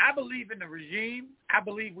 I believe in the regime. I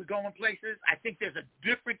believe we're going places. I think there's a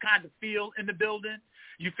different kind of feel in the building.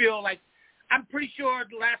 You feel like, I'm pretty sure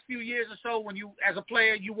the last few years or so when you, as a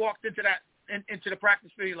player, you walked into the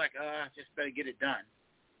practice field, you're like, just better get it done.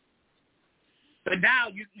 But now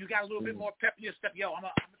you got a little bit more pep in your step. Yo, I'm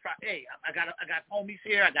gonna try. Hey, I got homies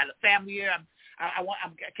here. I got a family here. I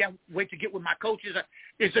can't wait to get with my coaches.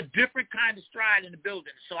 There's a different kind of stride in the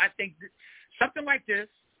building. So I think something like this,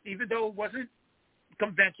 even though it wasn't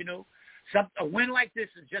conventional, a win like this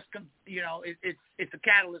is just it's a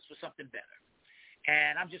catalyst for something better.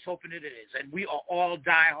 And I'm just hoping it is. And we are all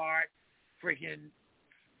diehard freaking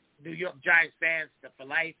New York Giants fans for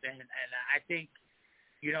life. And I think,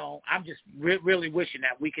 I'm just really wishing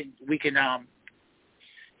that we can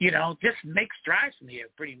just make strides from here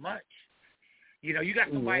pretty much. You got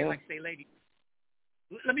somebody like, say, Lady.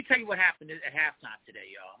 Let me tell you what happened at halftime today,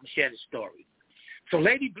 y'all. I'm going to share this story. So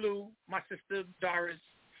Lady Blue, my sister Doris,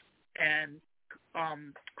 and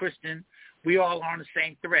Kristen, we all are on the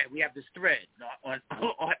same thread. We have this thread on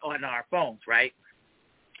our phones, right?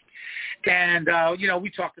 And, we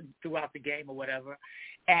talked throughout the game or whatever.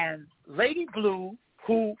 And Lady Blue,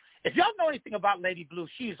 who, if y'all know anything about Lady Blue,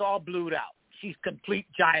 she's all blued out. She's complete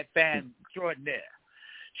Giant fan extraordinaire.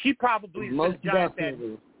 She probably has been a Giant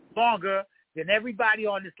fan longer than everybody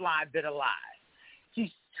on this line been alive.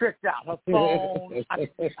 She's tricked out her phone,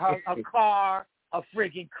 her car, her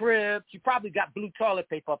friggin' crib. She probably got blue toilet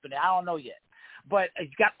paper up in there. I don't know yet. But she's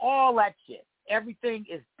got all that shit. Everything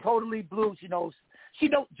is totally blue. She knows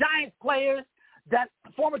Giants players, that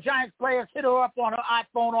former Giants players hit her up on her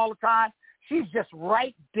iPhone all the time. She's just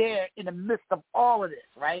right there in the midst of all of this,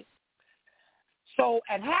 right? So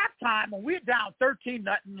at halftime, when we're down 13-0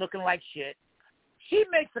 looking like shit, she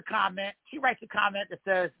makes a comment. She writes a comment that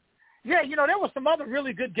says, yeah, there were some other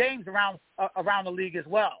really good games around the league as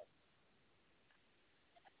well.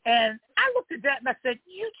 And I looked at that and I said,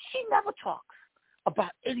 she never talks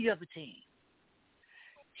about any other team.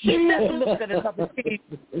 She never looks at another team.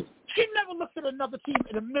 She never looks at another team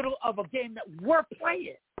in the middle of a game that we're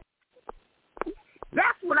playing.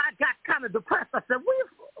 That's when I got kind of depressed. I said, are we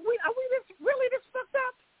really this fucked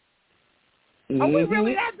up? Are we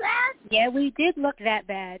really that bad? Yeah, we did look that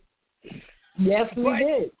bad. Yes, we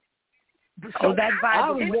did. So that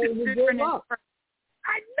vibe was different. I know.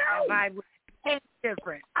 That vibe was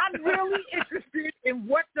different. I'm really interested in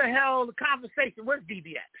what the hell the conversation. Where's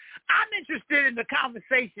DB at? I'm interested in the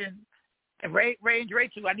conversation. And Ray and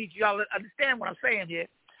Rachel, I need you all to understand what I'm saying here.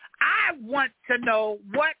 I want to know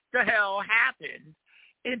what the hell happened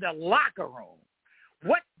in the locker room.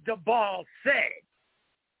 What the ball said.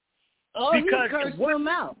 Oh, because he cursed him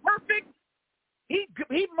out. Perfect.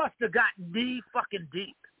 He must have gotten knee fucking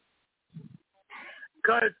deep.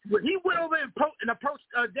 Because when he went over and approached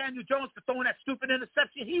Daniel Jones for throwing that stupid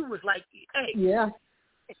interception, he was like, "Hey, yeah,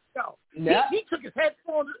 go." Yeah. He took his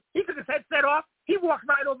headphones. He took his headset off. He walked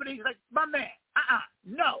right over there. He's like, "My man,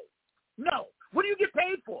 no. What do you get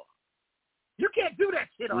paid for? You can't do that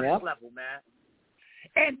shit on this level, man."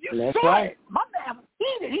 And you saw it. My man was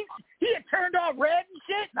heated. He had turned all red and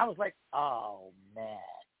shit. And I was like, "Oh man,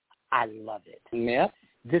 I love it. Yep,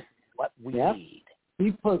 this is what we need." He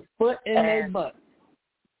put foot in their butt.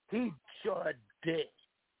 He sure did.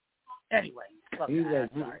 Anyway,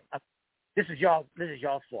 sorry. This is y'all's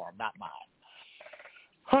forum, not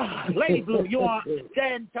mine. Lady Blue, you on?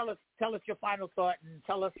 Then tell us your final thought and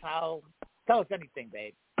tell us anything,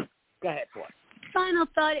 babe. Go ahead, boy. Final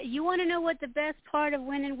thought. You want to know what the best part of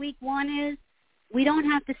winning week 1 is? We don't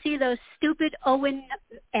have to see those stupid Owen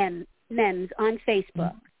memes on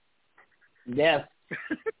Facebook. Yes.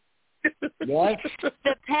 Yes.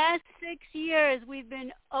 The past 6 years, we've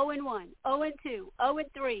been 0-1, 0-2,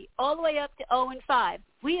 0-3, all the way up to 0-5.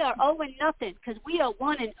 We are 0-0 because we are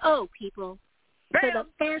 1-0, people. For the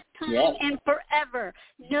first time in forever,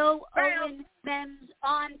 no Owen memes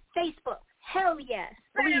on Facebook. Hell yes.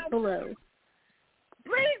 Please, Blue.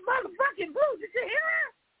 Please, motherfucking Blue. Did you hear her?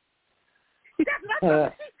 That's what I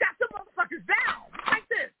thought. She got the motherfuckers down like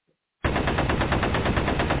this.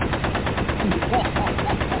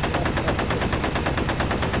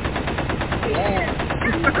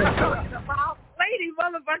 Lady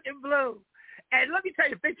motherfucking Blue. And let me tell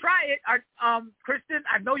you, if they try it, Kristen,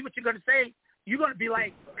 I know what you're going to say. You're going to be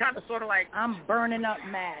like, kind of sort of like, I'm burning up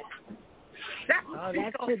mad. That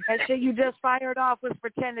shit you just fired off was for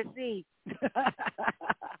Tennessee.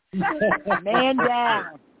 Man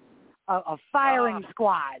down. A firing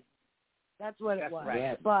squad. That's what it was.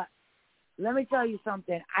 Right. But let me tell you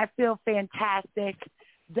something. I feel fantastic.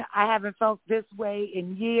 I haven't felt this way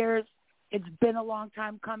in years. It's been a long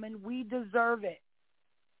time coming. We deserve it.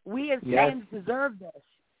 We as fans deserve this.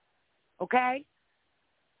 Okay?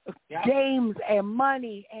 Yep. Games and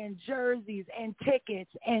money and jerseys and tickets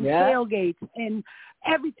and tailgates and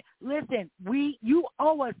everything. Listen, you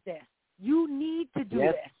owe us this. You need to do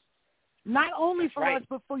this. Not only for us,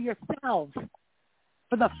 but for yourselves.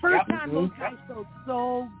 For the first time, those guys felt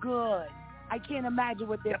so good. I can't imagine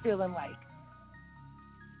what they're feeling like.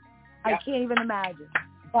 I can't even imagine.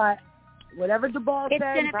 But whatever the ball says,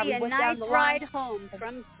 it's going to be a nice ride home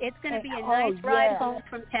from. It's going to be a nice ride home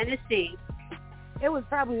from Tennessee. It was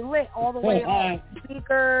probably lit all the way home.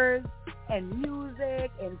 Speakers and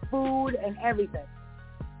music and food and everything.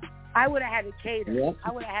 I would have had it catered. Yep.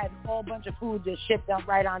 I would have had a whole bunch of food just shipped up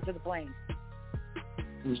right onto the plane.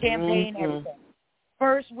 Champagne, everything.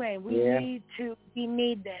 First win. We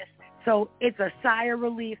need this. So it's a sigh of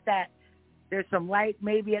relief that there's some light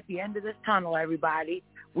maybe at the end of this tunnel, everybody.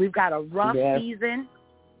 We've got a rough season.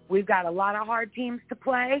 We've got a lot of hard teams to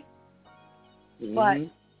play. But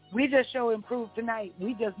we just show improved tonight.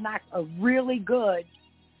 We just knocked a really good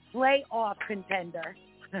playoff contender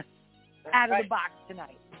out of the box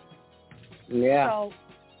tonight. Yeah. So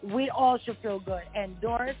we all should feel good. And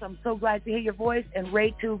Doris, I'm so glad to hear your voice. And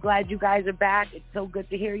Ray, too, glad you guys are back. It's so good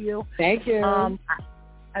to hear you. Thank you.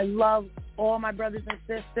 I love all my brothers and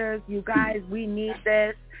sisters. You guys, we need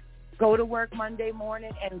this. Go to work Monday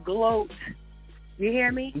morning and gloat. You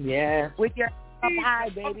hear me? Yeah. With your up high,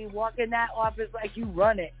 baby. Walk in that office like you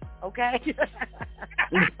run it, okay?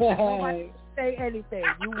 Nobody say anything.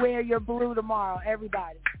 You wear your blue tomorrow,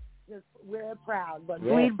 everybody. Just wear it proud. But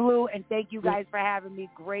bleed blue, and thank you guys for having me.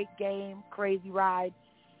 Great game, crazy ride.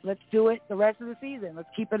 Let's do it the rest of the season. Let's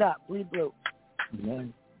keep it up. Bleed blue. Yeah.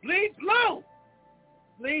 Bleed blue.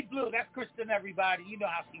 Bleed blue. That's Kristen, everybody. You know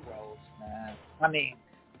how she rolls, man. I mean,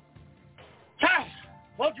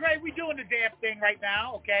 well, Dre, we doing the damn thing right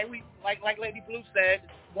now, okay? We like Lady Blue said,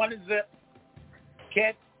 one is zip.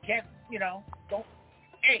 Can't don't.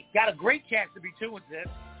 Hey, got a great chance to be 2 and zip.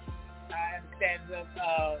 I understand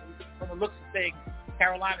from the looks of things,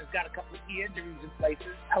 Carolina's got a couple of key injuries in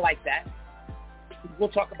places. I like that. We'll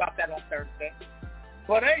talk about that on Thursday.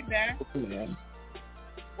 But hey, man,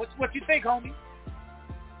 what you think, homie?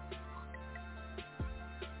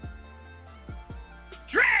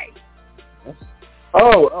 Dre.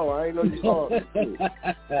 Oh, I ain't know you called.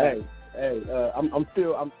 Hey, I'm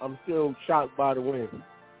still shocked by the win.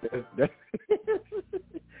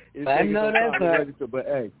 I know that's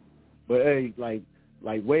right. But hey,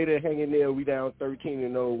 like way to hang in there. We down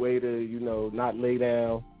 13-0. Way to not lay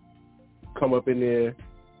down, come up in there,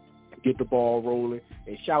 get the ball rolling,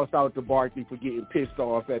 and shouts out to Barkley for getting pissed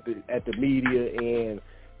off at the media and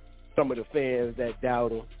some of the fans that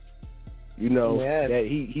doubt him. That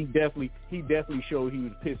he definitely showed he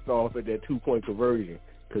was pissed off at that 2-point conversion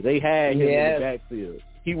because they had him in the backfield.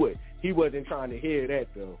 He wasn't trying to hear that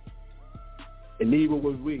though, and neither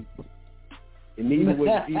was we, and neither was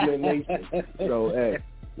Elam Nation. So hey,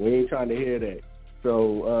 we ain't trying to hear that.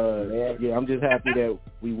 So I'm just happy that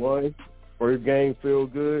we won. First game, feel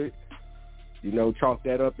good. Chalk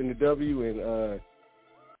that up in the W, and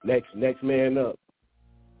next man up,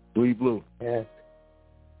 Bleed Blue. Yeah.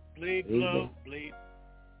 Bleed blue, bleed.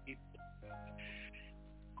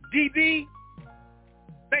 DB,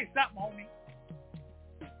 say something, homie.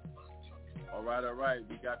 All right.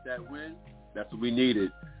 We got that win. That's what we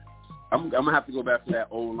needed. I'm going to have to go back to that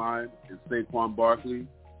old line and Saquon Barkley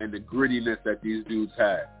and the grittiness that these dudes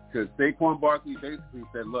had. Because Saquon Barkley basically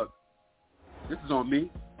said, look, this is on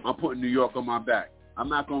me. I'm putting New York on my back. I'm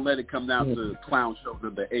not going to let it come down to clown show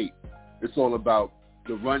number 8. It's all about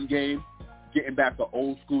the run game, getting back to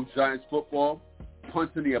old school Giants football,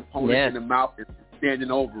 punching the opponent in the mouth and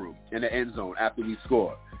standing over him in the end zone after we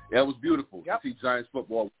score. That was beautiful to see Giants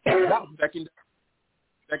football.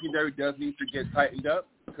 Secondary does need to get tightened up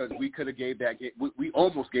because we could have gave that game. We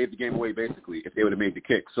almost gave the game away basically if they would have made the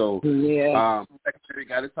kick. So secondary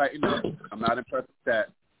got to tighten up. I'm not impressed with that.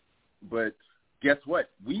 But guess what?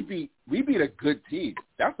 We beat a good team.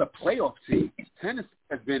 That's a playoff team. Tennessee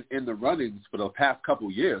has been in the runnings for the past couple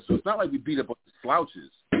of years, so it's not like we beat a bunch of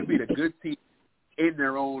slouches. We beat a good team in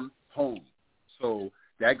their own home. So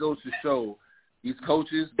that goes to show these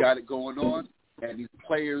coaches got it going on, and these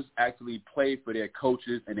players actually play for their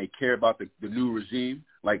coaches, and they care about the new regime.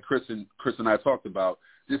 Like Chris and I talked about,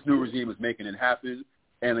 this new regime is making it happen.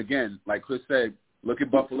 And again, like Chris said, look at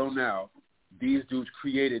Buffalo now. These dudes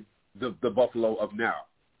created the Buffalo of now.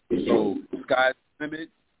 So sky's the limit.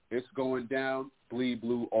 It's going down. Bleed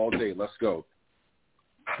blue all day. Let's go.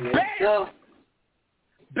 Bam!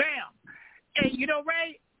 Bam! Hey,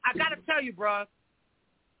 Ray, I got to tell you, bro,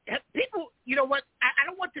 people, you know what? I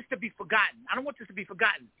don't want this to be forgotten.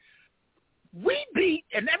 We beat,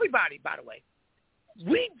 and everybody, by the way,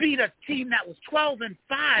 we beat a team that was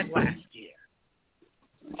 12-5 last year.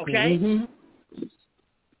 Okay? Mm-hmm.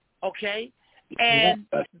 Okay? And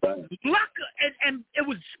luck, and it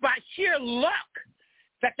was by sheer luck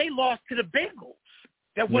that they lost to the Bengals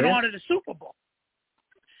that went on to the Super Bowl.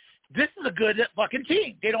 This is a good fucking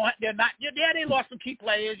team. They lost some key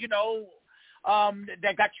players,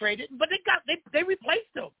 that got traded, but they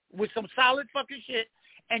replaced them with some solid fucking shit.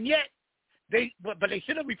 And yet they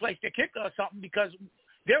should have replaced their kicker or something because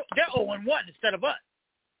they're 0-1 instead of us.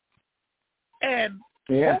 And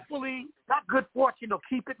hopefully that good fortune will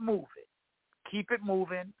keep it moving. Keep it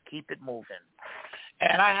moving.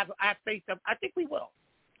 And I have faith that I think we will.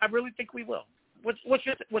 I really think we will. What's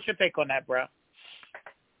your take on that, bro?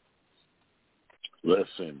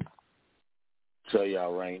 Listen, tell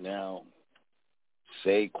y'all right now,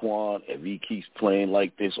 Saquon, if he keeps playing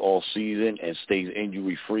like this all season and stays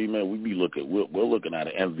injury-free, man, we're looking at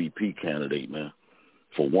an MVP candidate, man,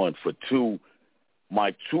 for one. For two,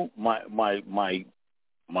 my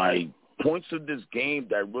points of this game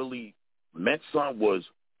that really meant something was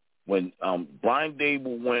when Brian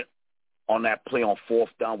Dable went on that play on fourth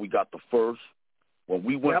down, we got the first. When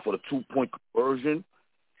we went for the 2-point conversion,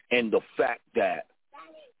 and the fact that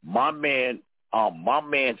my man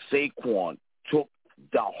Saquon took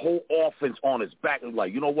the whole offense on his back and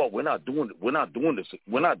like, you know what, we're not doing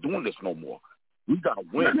this no more. We gotta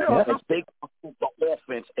win. And Saquon took the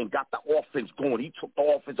offense and got the offense going. He took the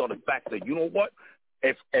offense on his back and said, you know what,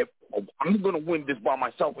 if I'm gonna win this by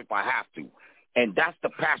myself if I have to. And that's the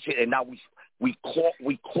passion. And now we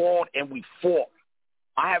clawed and we fought.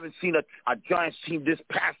 I haven't seen a Giants team this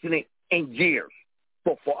passionate in years.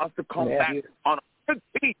 So for us to come back on a good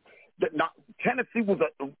team, Tennessee was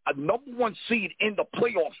a number one seed in the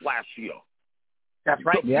playoffs last year. That's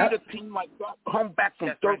right. To beat a team like that, come back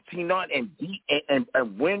from 13-9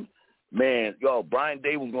 and win, man, Brian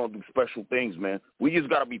Dable's going to do special things, man. We just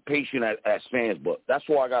got to be patient as fans, but that's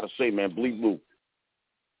all I got to say, man. Bleed blue.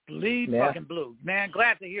 Bleed fucking blue. Man,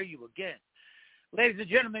 glad to hear you again. Ladies and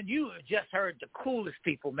gentlemen, you just heard the coolest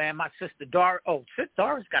people, man. My sister Doris. Oh,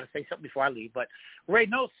 Doris got to say something before I leave. But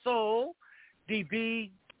Reynoso, DB,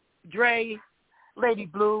 Dre, Lady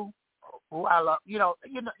Blue, who I love. You know,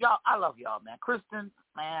 y'all. I love y'all, man. Kristen,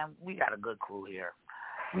 man, we got a good crew here.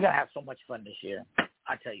 We gotta have so much fun this year.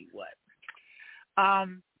 I tell you what.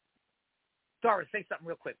 Doris, say something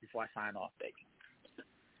real quick before I sign off, baby.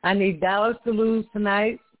 I need Dallas to lose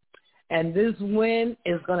tonight. And this win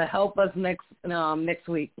is going to help us next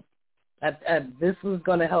week. This is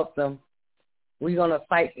going to help them. We're going to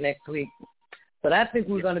fight next week. But I think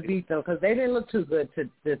we're going to beat them because they didn't look too good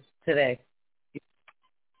today.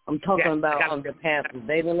 I'm talking about on the Panthers.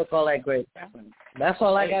 They didn't look all that great. That's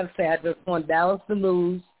all I got to say. I just want Dallas to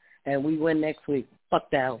lose, and we win next week.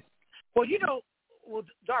 Fuck Dallas. Well,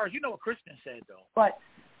 Doris, you know what Kristen said, though. But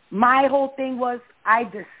my whole thing was I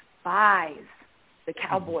despise the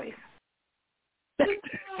Cowboys.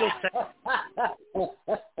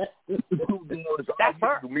 That's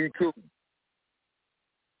her. Me too.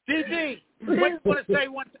 DB, what you want to say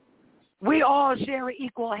one thing? We all share an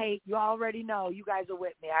equal hate. You already know. You guys are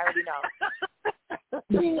with me. I already know.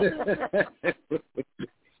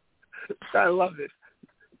 I love it.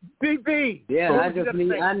 DB. Yeah,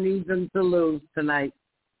 I need them to lose tonight.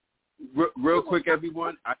 Real quick,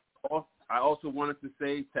 everyone. I also wanted to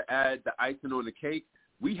say, to add the icing on the cake,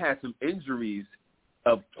 we had some injuries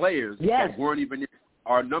of players that weren't even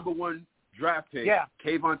our number one draft pick.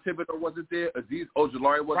 Kayvon Thibodeau wasn't there. Azeez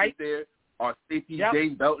Ojulari wasn't there. Our safety,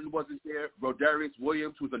 Dane Belton, wasn't there. Rodarius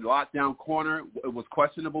Williams, who's a lockdown corner, was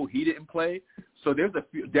questionable. He didn't play. So there's a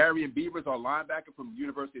few. Darian Beavers, our linebacker from the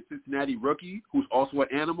University of Cincinnati rookie, who's also an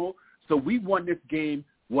animal. So we won this game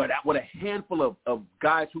with a handful of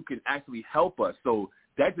guys who can actually help us. So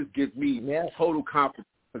that just gives me total confidence.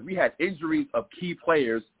 Because we had injuries of key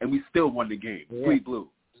players, and we still won the game. Bleed blue.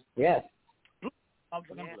 Yes. Blue.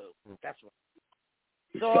 That's right.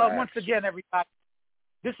 So once again, everybody,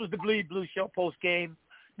 this was the Bleed Blue Show post game.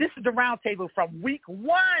 This is the roundtable from week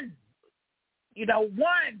 1. You know,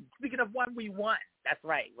 1. Speaking of 1, we won. That's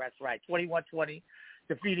right. 21-20,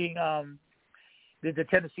 defeating the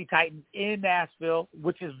Tennessee Titans in Nashville,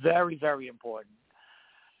 which is very, very important.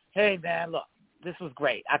 Hey, man, look. This was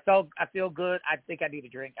great. I feel good. I think I need a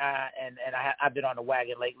drink, and I've been on the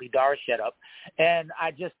wagon lately. Doris, shut up. And I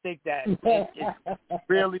just think that it's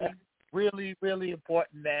really, really, really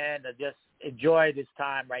important, man, to just enjoy this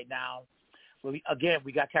time right now. We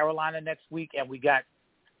got Carolina next week, and we got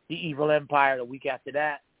the Evil Empire the week after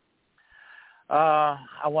that. I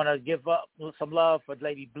want to give up some love for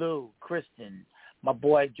Lady Blue, Kristen, my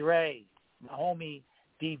boy Dre, my homie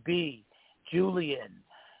DB, Julian,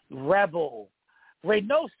 Rebel,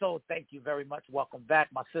 Reynoso, thank you very much. Welcome back,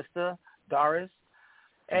 my sister, Doris.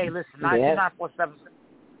 Hey, listen,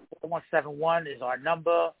 929-471 is our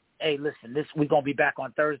number. Hey, listen, we're going to be back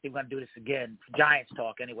on Thursday. We're going to do this again. Giants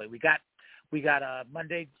talk anyway. We got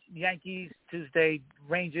Monday Yankees, Tuesday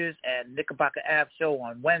Rangers, and Knickerbocker Ave show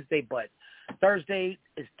on Wednesday, but Thursday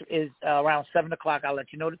is around 7 o'clock. I'll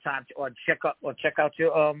let you know the time, or check out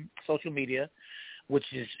your social media. Which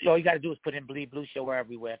is, all you got to do is put in Bleed Blue Show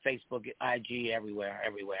everywhere, Facebook, IG, everywhere,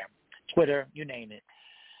 Twitter, you name it.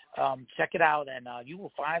 Check it out, and you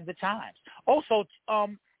will find the times. Also,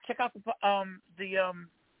 check out the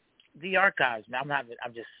the archives, man.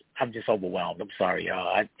 I'm just overwhelmed. I'm sorry,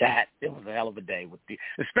 y'all. It was a hell of a day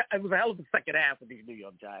it was a hell of a second half with these New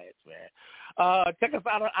York Giants, man. Check us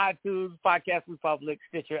out on iTunes, Podcast Republic,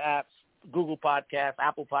 Stitcher apps, Google Podcasts,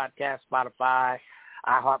 Apple Podcasts, Spotify,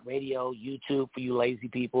 iHeartRadio, YouTube for you lazy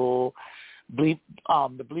people. The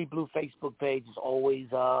Bleed Blue Facebook page is always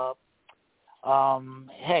up.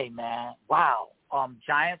 Hey, man, wow.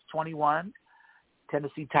 Giants 21,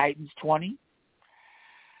 Tennessee Titans 20.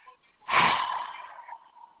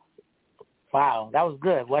 Wow, that was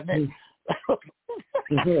good, wasn't it?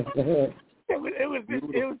 It was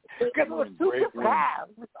because it was two different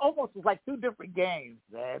halves. It almost was like two different games,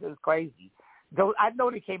 man. It was crazy. Though I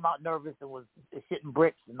know they came out nervous and was shitting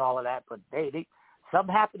bricks and all of that, but they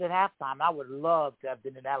something happened at halftime. I would love to have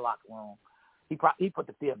been in that locker room. He put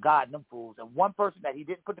the fear of God in them fools, and one person that he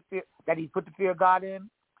put the fear of God in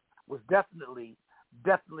was definitely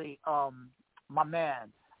my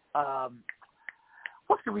man.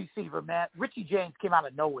 What's the receiver, man? Richie James came out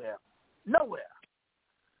of nowhere.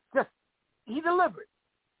 Just, he delivered.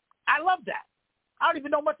 I love that. I don't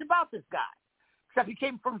even know much about this guy, except he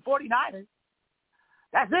came from 49ers.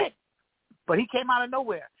 That's it. But he came out of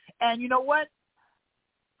nowhere. And you know what?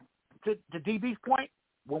 To DB's point,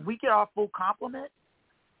 when we get our full complement,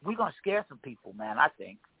 we're going to scare some people, man, I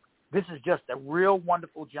think. This is just a real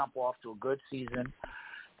wonderful jump off to a good season.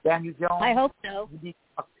 Daniel Jones. I hope so.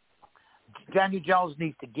 Daniel Jones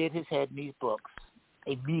needs to get his head in these books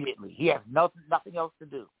immediately. He has nothing else to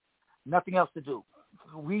do. Nothing else to do.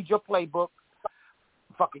 Read your playbook.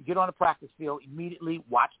 Fucking get on the practice field immediately.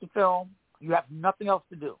 Watch the film. You have nothing else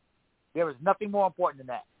to do. There is nothing more important than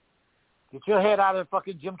that. Get your head out of the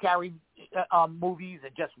fucking Jim Carrey movies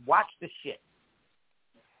and just watch the shit.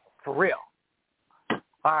 For real. All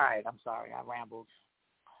right. I'm sorry. I rambled.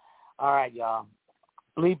 All right, y'all.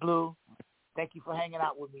 Bleed Blue, thank you for hanging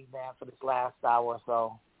out with me, man, for this last hour or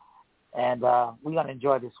so. And we're going to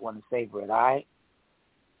enjoy this one and savor it, all right?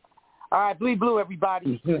 All right, Bleed Blue,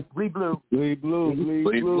 everybody. Bleed Blue. Bleed Blue.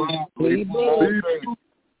 Bleed Blue. Bleed Blue.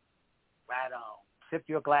 Right on. Sip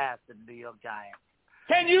your glass to the New York Giants.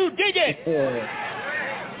 Can you dig it?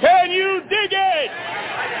 Can you dig it?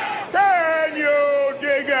 Can you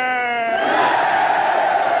dig it?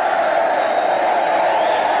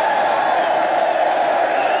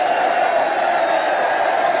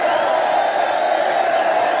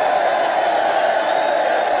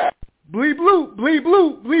 Bleed blue, bleed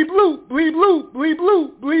blue, bleed blue, bleed blue, bleed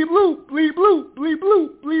blue, bleed blue, bleed blue, bleed blue,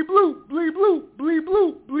 bleed blue, bleed blue, bleed blue.